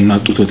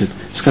የእናት ጡት ወተት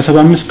እስከ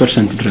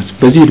 75% ድረስ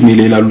በዚህ እድሜ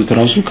ላይ ያሉት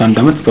ራሱ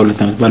ከ1 አመት እስከ 2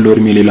 አመት ባለው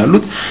እድሜ ላይ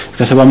ያሉት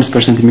እስከ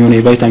 75% የሚሆነው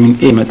የቫይታሚን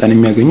ኤ መጠን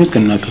የሚያገኙት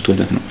ከእናት ጡት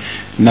ወተት ነው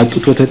እናት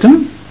ጡት ወተትም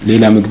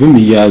ሌላ ምግብም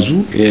ይያዙ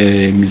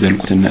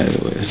የሚዘልቁት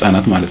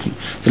ህፃናት ማለት ነው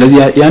ስለዚህ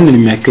ያንን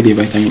የሚያክል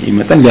የቫይታሚን ኤ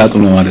መጠን ሊያጡ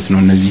ነው ማለት ነው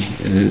እነዚህ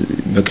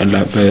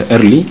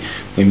በኤርሊ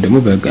ወይም ደግሞ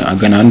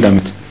በገና 1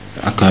 አመት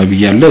አካባቢ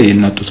ያለ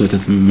የእናት ጡት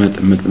ወተት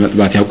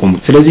መጥባት ያቆሙ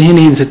ስለዚህ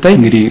ይሄን ስታይ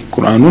እንግዲህ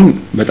ቁርአኑን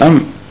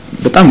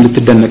በጣም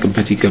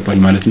ልትደነቅበት ይገባል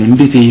ማለት ነው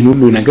እንዴት ይሄን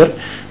ሁሉ ነገር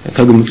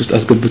ከግምት ውስጥ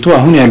አስገብቶ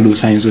አሁን ያሉ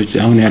ሳይንሶች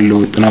አሁን ያለው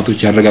ጥናቶች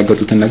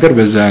ያረጋገጡትን ነገር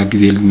በዛ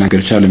ጊዜ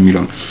ልናገር ቻለ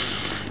የሚለው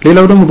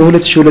ሌላው ደግሞ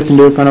በ2002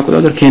 እንደ አውሮፓውያን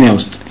አቆጣጠር ኬንያ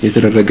ውስጥ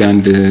የተደረገ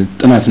አንድ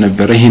ጥናት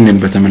ነበር ይሄንን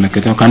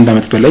በተመለከተ ከ1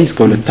 አመት በላይ እስከ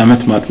 2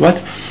 አመት ማጥባት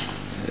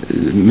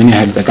ምን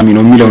ያህል ጠቃሚ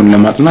ነው የሚለውን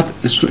ለማጥናት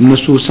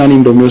እነሱ ውሳኔ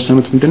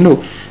እንደሚወሰኑት ምንድነው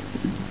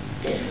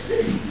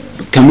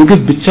ከምግብ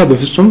ብቻ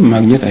በፍጹም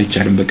ማግኘት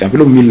አይቻልም በቃ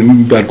ብለው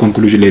የሚባል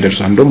ኮንክሉዥን ላይ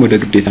ደርሰው እንደውም ወደ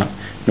ግዴታ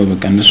ነው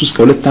በቃ እነሱ እስከ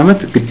 2 አመት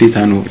ግዴታ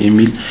ነው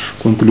የሚል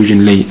ኮንክሉዥን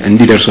ላይ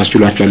እንዲደርሱ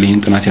አስችሏቸዋል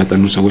ይሄን ጥናት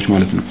ያጠኑ ሰዎች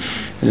ማለት ነው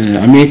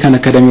አሜሪካን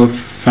አካዳሚ ኦፍ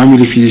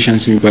ፋሚሊ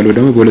ፊዚሺያንስ የሚባለው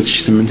ደግሞ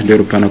በ2008 እንደ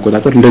አውሮፓውያን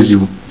አቆጣጠር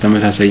እንደዚሁ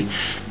ተመሳሳይ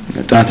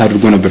ጥናት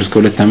አድርጎ ነበር እስከ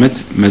 2 አመት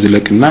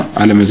መዝለቅና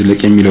አለመዝለቅ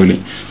የሚለው ላይ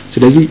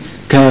ስለዚህ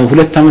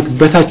ከ2 አመት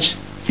በታች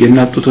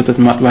የእናት ጡት ወተት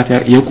ማጥባት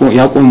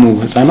ያቆሙ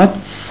ህፃናት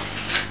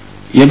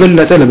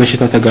የበለጠ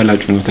ለበሽታ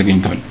ተጋላጭ ነው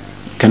ተገኝቷል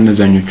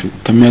ከነዛኞቹ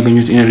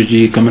ከሚያገኙት ኢነርጂ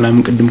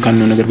ከመናምን ቅድም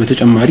ካልነው ነገር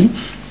በተጨማሪ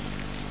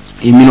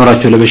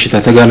የሚኖራቸው ለበሽታ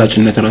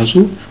ተጋላጭነት ራሱ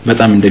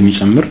በጣም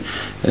እንደሚጨምር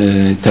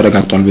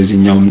ተረጋግጧል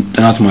በዚህኛው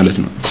ጥናት ማለት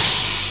ነው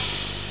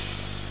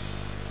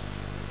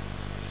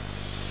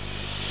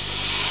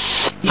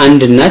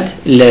አንድ እናት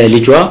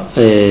ለልጇ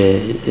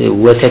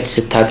ወተት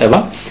ስታጠባ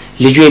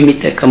ልጁ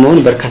የሚጠቀመውን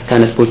በርካታ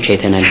ነጥቦች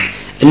አይተናል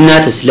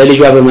እናትስ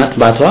ለልጇ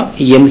በማጥባቷ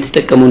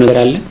የምትጠቀመው ነገር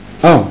አለ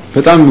አዎ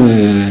በጣም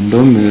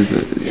እንደውም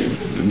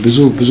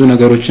ብዙ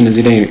ነገሮችን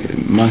እዚህ ላይ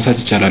ማንሳት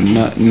ይቻላል እና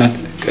እናት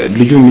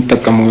ልጁ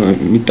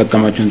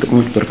የሚጠቀማቸው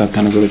ጥቅሞች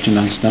በርካታ ነገሮችን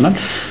አንስተናል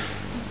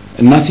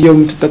እናትየው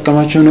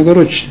የምትጠቀማቸው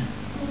ነገሮች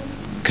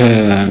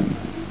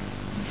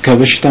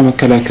ከበሽታ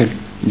መከላከል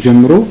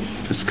ጀምሮ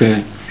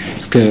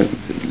እስከ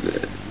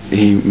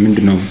ይሄ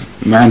ምንድነው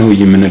ማነው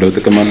የምንለው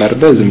ጥቅም አለ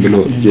አይደል ዝም ብሎ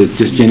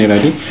just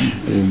generally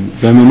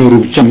በመኖሩ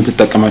ብቻ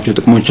የምትጠቀማቸው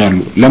ጥቅሞች አሉ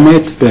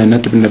ለማየት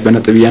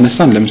በነጥብ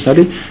ያነሳን ለምሳሌ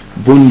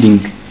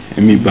ቦንዲንግ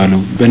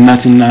የሚባለው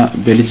በእናትና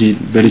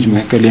በልጅ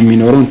መካከል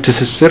የሚኖረው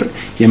ትስስር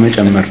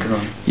የመጨመር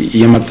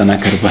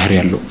የማጠናከር ባህሪ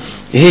ያለው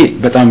ይሄ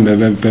በጣም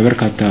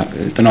በበርካታ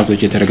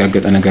ጥናቶች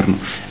የተረጋገጠ ነገር ነው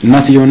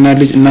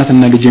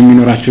እናትና ልጅ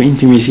የሚኖራቸው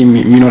ኢንቲሜሲ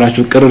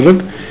የሚኖራቸው ቅርርብ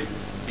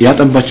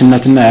ያጠባች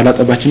እናትና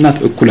ያላጠባች እናት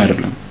እኩል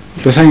አይደለም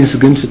በሳይንስ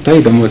ግን ስታይ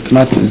ደሞ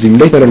ጥናት እዚህም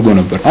ላይ ተደርጎ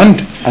ነበር አንድ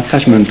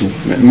አታችመንቱ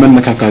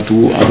መነካካቱ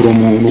አብሮ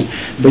መሆኑ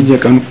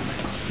በየቀኑ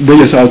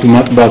በየሰዓቱ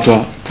ማጥባቷ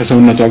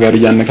ከሰውነቷ ጋር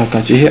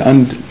ያነካካች ይሄ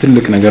አንድ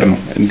ትልቅ ነገር ነው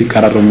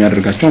እንዲቀራረቡ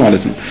የሚያደርጋቸው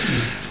ማለት ነው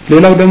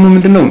ሌላው ደግሞ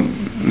ምንድነው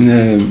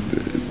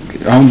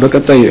አሁን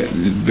በቀጣይ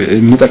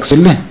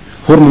የምጠቅስልህ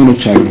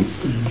ሆርሞኖች አሉ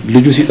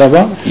ልጁ ሲጠባ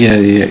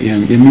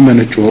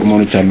የሚመነጩ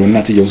ሆርሞኖች አሉ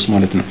እናትየው ውስጥ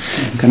ማለት ነው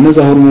ከነዛ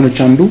ሆርሞኖች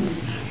አንዱ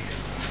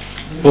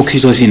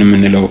ኦክሲቶሲን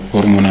የምንለው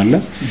ሆርሞን አለ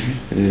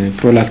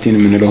ፕሮላክቲን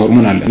የምንለው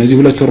ሆርሞን አለ እነዚህ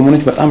ሁለት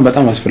ሆርሞኖች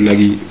በጣም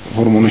አስፈላጊ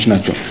ሆርሞኖች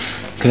ናቸው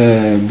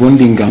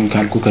ከቦንዲንግ ጋር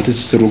ካልኩ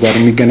ከትስስሩ ጋር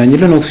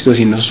የሚገናኝልን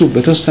ኦክሲቶሲን ነው እሱ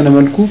በተወሰነ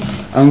መልኩ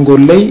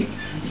አንጎል ላይ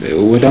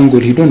ወደ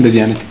አንጎል ሄዶ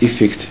እንደዚህ አይነት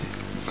ኢፌክት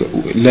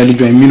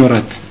ለልጇ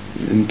የሚኖራት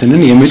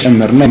እንትንን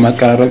የመጨመርና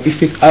የማቀራረብ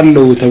ኢፌክት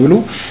አለው ተብሎ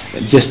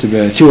ጀስት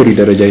በቲዮሪ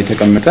ደረጃ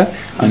የተቀመጠ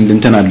አንድ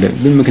እንትን አለ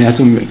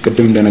ምክንያቱም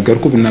ቅድም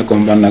እንደነገርኩ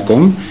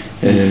ባናቀውም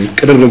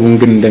ቅርርቡን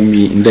ግን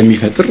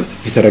እንደሚፈጥር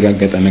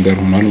የተረጋገጠ ነገር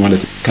ሆኗል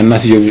ማለት ነው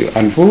ከናትየው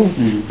አልፎ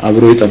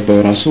አብሮ የጠባው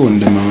ራሱ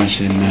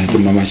እንደማማሽና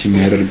እህትማማች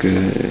የሚያደርግ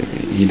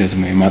ሂደት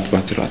ነው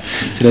የማጥባት ስራ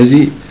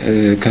ስለዚህ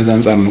ከዛ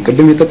አንፃር ነው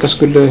ቅድም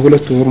የጠቀስኩት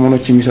ሁለቱ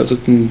ሆርሞኖች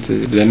የሚሰጡት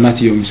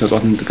ለናትየው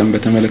የሚሰጡትን ጥቅም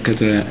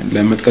በተመለከተ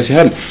ለመጥቀስ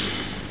ያህል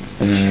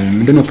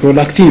ምንድነው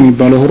ፕሮላክቲን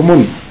የሚባለው ሆርሞን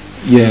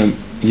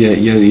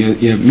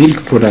የሚልክ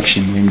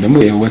ፕሮዳክሽን ወይም ደግሞ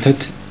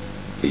የወተት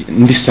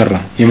እንዲሰራ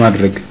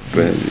የማድረግ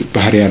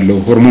ባህሪ ያለው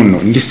ሆርሞን ነው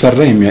እንዲሰራ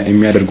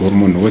የሚያደርግ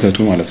ሆርሞን ነው ወተቱ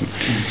ማለት ነው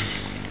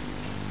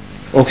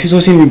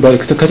ኦክሲቶሲን የሚባል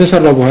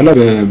ከተሰራ በኋላ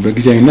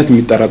በጊዜያዊነት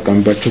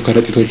የሚጠራቀምባቸው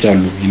ከረጢቶች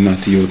አሉ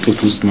እናትየው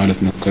ጡት ውስጥ ማለት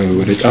ነው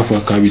ወደ ጫፉ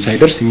አካባቢ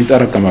ሳይደርስ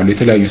የሚጠራቀማሉ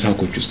የተለያዩ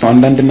ሳኮች ውስጥ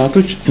አንዳንድ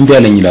እናቶች እንዲህ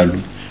ያለኝ ይላሉ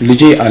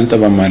ልጄ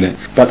አልጠባም ማለት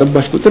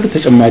ባጠባች ቁጥር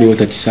ተጨማሪ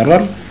ወተት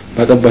ይሰራል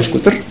ባጠባች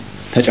ቁጥር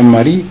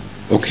ተጨማሪ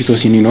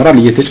ኦክሲቶሲን ይኖራል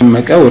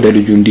እየተጨመቀ ወደ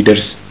ልጁ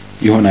እንዲደርስ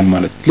ይሆናል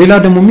ማለት ሌላ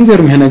ደግሞ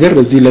የሚገርምህ ነገር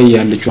እዚህ ላይ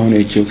ያለችው አሁን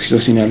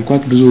ኦክሲቶሲን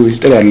ያልኳት ብዙ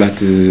ይስጥር ያላት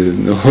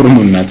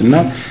ሆርሞን ናትና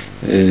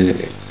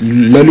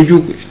ለልጁ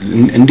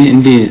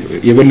እንዲ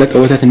የበለጠ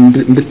ወተት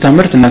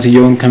እንድታመርት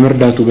እናትየውን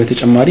ከመርዳቱ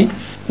በተጨማሪ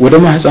ወደ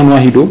ማህፀኗ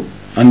ሄዶ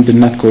አንድ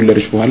እናት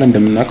ከወለደች በኋላ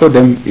እንደምናቀው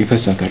ደም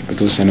ይፈሳታል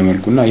በተወሰነ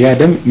መልኩና ያ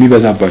ደም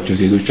የሚበዛባቸው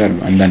ሴቶች አሉ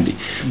አንዳንዴ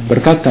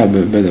በርካታ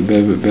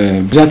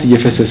በብዛት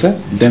እየፈሰሰ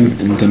ደም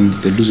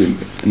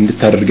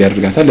እንድታደርግ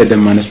ያደርጋታል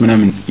ለደም ማነስ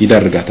ምናምን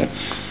ይዳርጋታል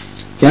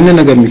ያንን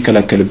ነገር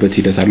የሚከላከልበት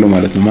ሂደት አለው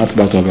ማለት ነው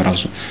ማጥባቷ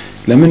በራሱ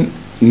ለምን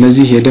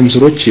እነዚህ የደም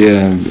ስሮች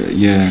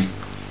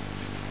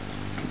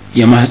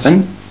የማህፀን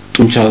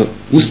ጡንቻ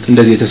ውስጥ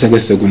እንደዚህ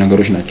የተሰገሰጉ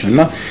ነገሮች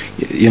ናቸውና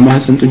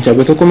የማህፀን ጡንቻ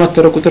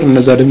በተኮማተረ ቁጥር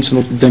እነዛ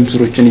ደም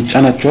ስሮችን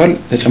ይጫናቸዋል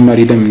ተጨማሪ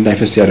ደም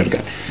እንዳይፈስ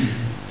ያደርጋል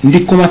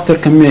እንዲኮማተር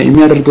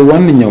የሚያደርገው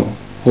ዋንኛው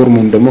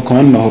ሆርሞን ደግሞ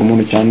ከዋና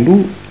ሆርሞኖች አንዱ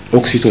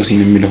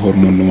ኦክሲቶሲን የሚለው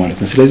ሆርሞን ነው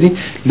ማለት ነው ስለዚህ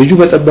ልጁ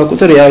በጠባ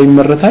ቁጥር ያ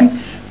ይመረታል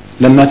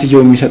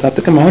ለናትየው የሚሰጣት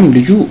ጥቅም አሁን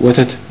ልጁ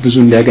ወተት ብዙ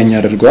እንዲያገኝ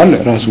ያደርጋል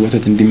ራሱ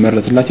ወተት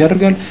እንዲመረትላት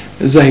ያደርጋል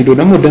እዛ ሄዶ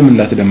ደግሞ ደም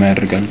እንዳትደማ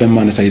ያደርጋል ደም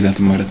ማነስ አይዛት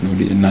ማለት ነው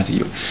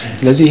እናትየው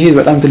ስለዚህ ይሄ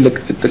በጣም ትልቅ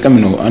ጥቅም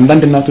ነው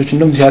አንዳንድ እናቶች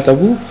እንደውም ሲያጠቡ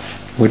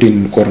ሆዴን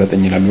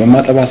ቆረጠኝ ይላሉ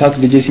በማጠባ ሰዓት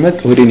ልጄ ሲመጥ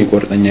ሆዴን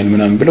ይቆርጠኛል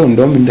ምናምን ብለው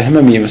እንደውም እንደ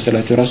ህመም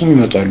እየመሰላቸው ራሱ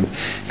ይመጣሉ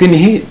ግን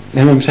ይሄ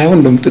ህመም ሳይሆን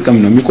እንደውም ጥቅም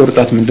ነው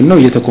የሚቆርጣት ምንድነው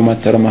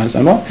እየተኮማተረ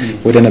ማህፀኗ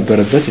ወደ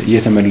ነበረበት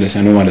እየተመለሰ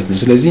ነው ማለት ነው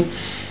ስለዚህ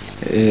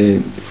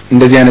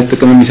እንደዚህ አይነት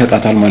ጥቅም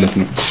ይሰጣታል ማለት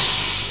ነው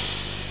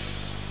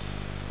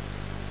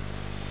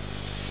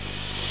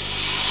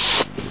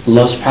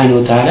الله سبحانه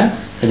وتعالى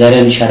ከዛሬ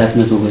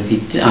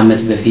 1400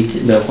 ዓመት በፊት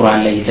በቁርአን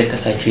ላይ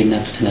የተጠቀሳቸው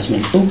የናቱትን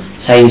አስመልክቶ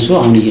ሳይንሱ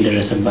አሁን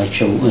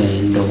እየደረሰባቸው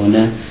እንደሆነ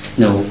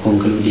ነው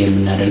ኮንክሉድ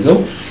የምናደርገው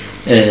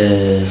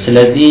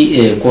ስለዚህ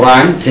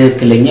ቁርአን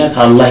ትክክለኛ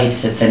ከአላህ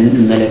የተሰጠን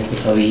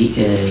መለኮታዊ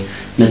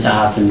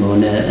መጽሐፍ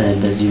እንደሆነ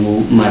በዚሁ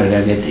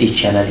ማረጋገጥ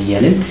ይቻላል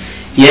ይያልን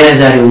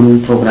የዛሬውን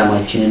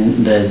ፕሮግራማችንን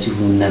በዚሁ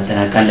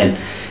እናጠናቃለን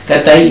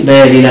ቀጣይ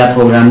በሌላ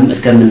ፕሮግራም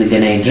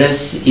እስከምንገናኝ ድረስ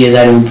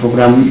የዛሬውን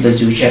ፕሮግራም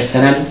በዚሁ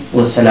ጨርሰናል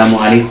ወሰላሙ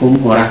አለይኩም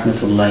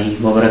ወራህመቱላሂ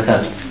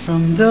ወበረካቱ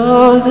From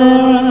those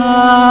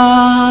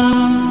around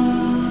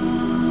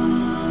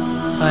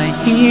I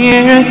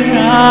hear a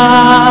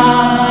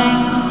cry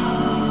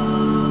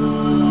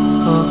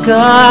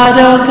God,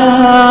 oh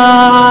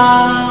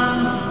God,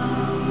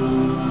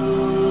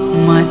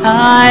 my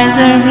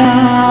eyes are blind.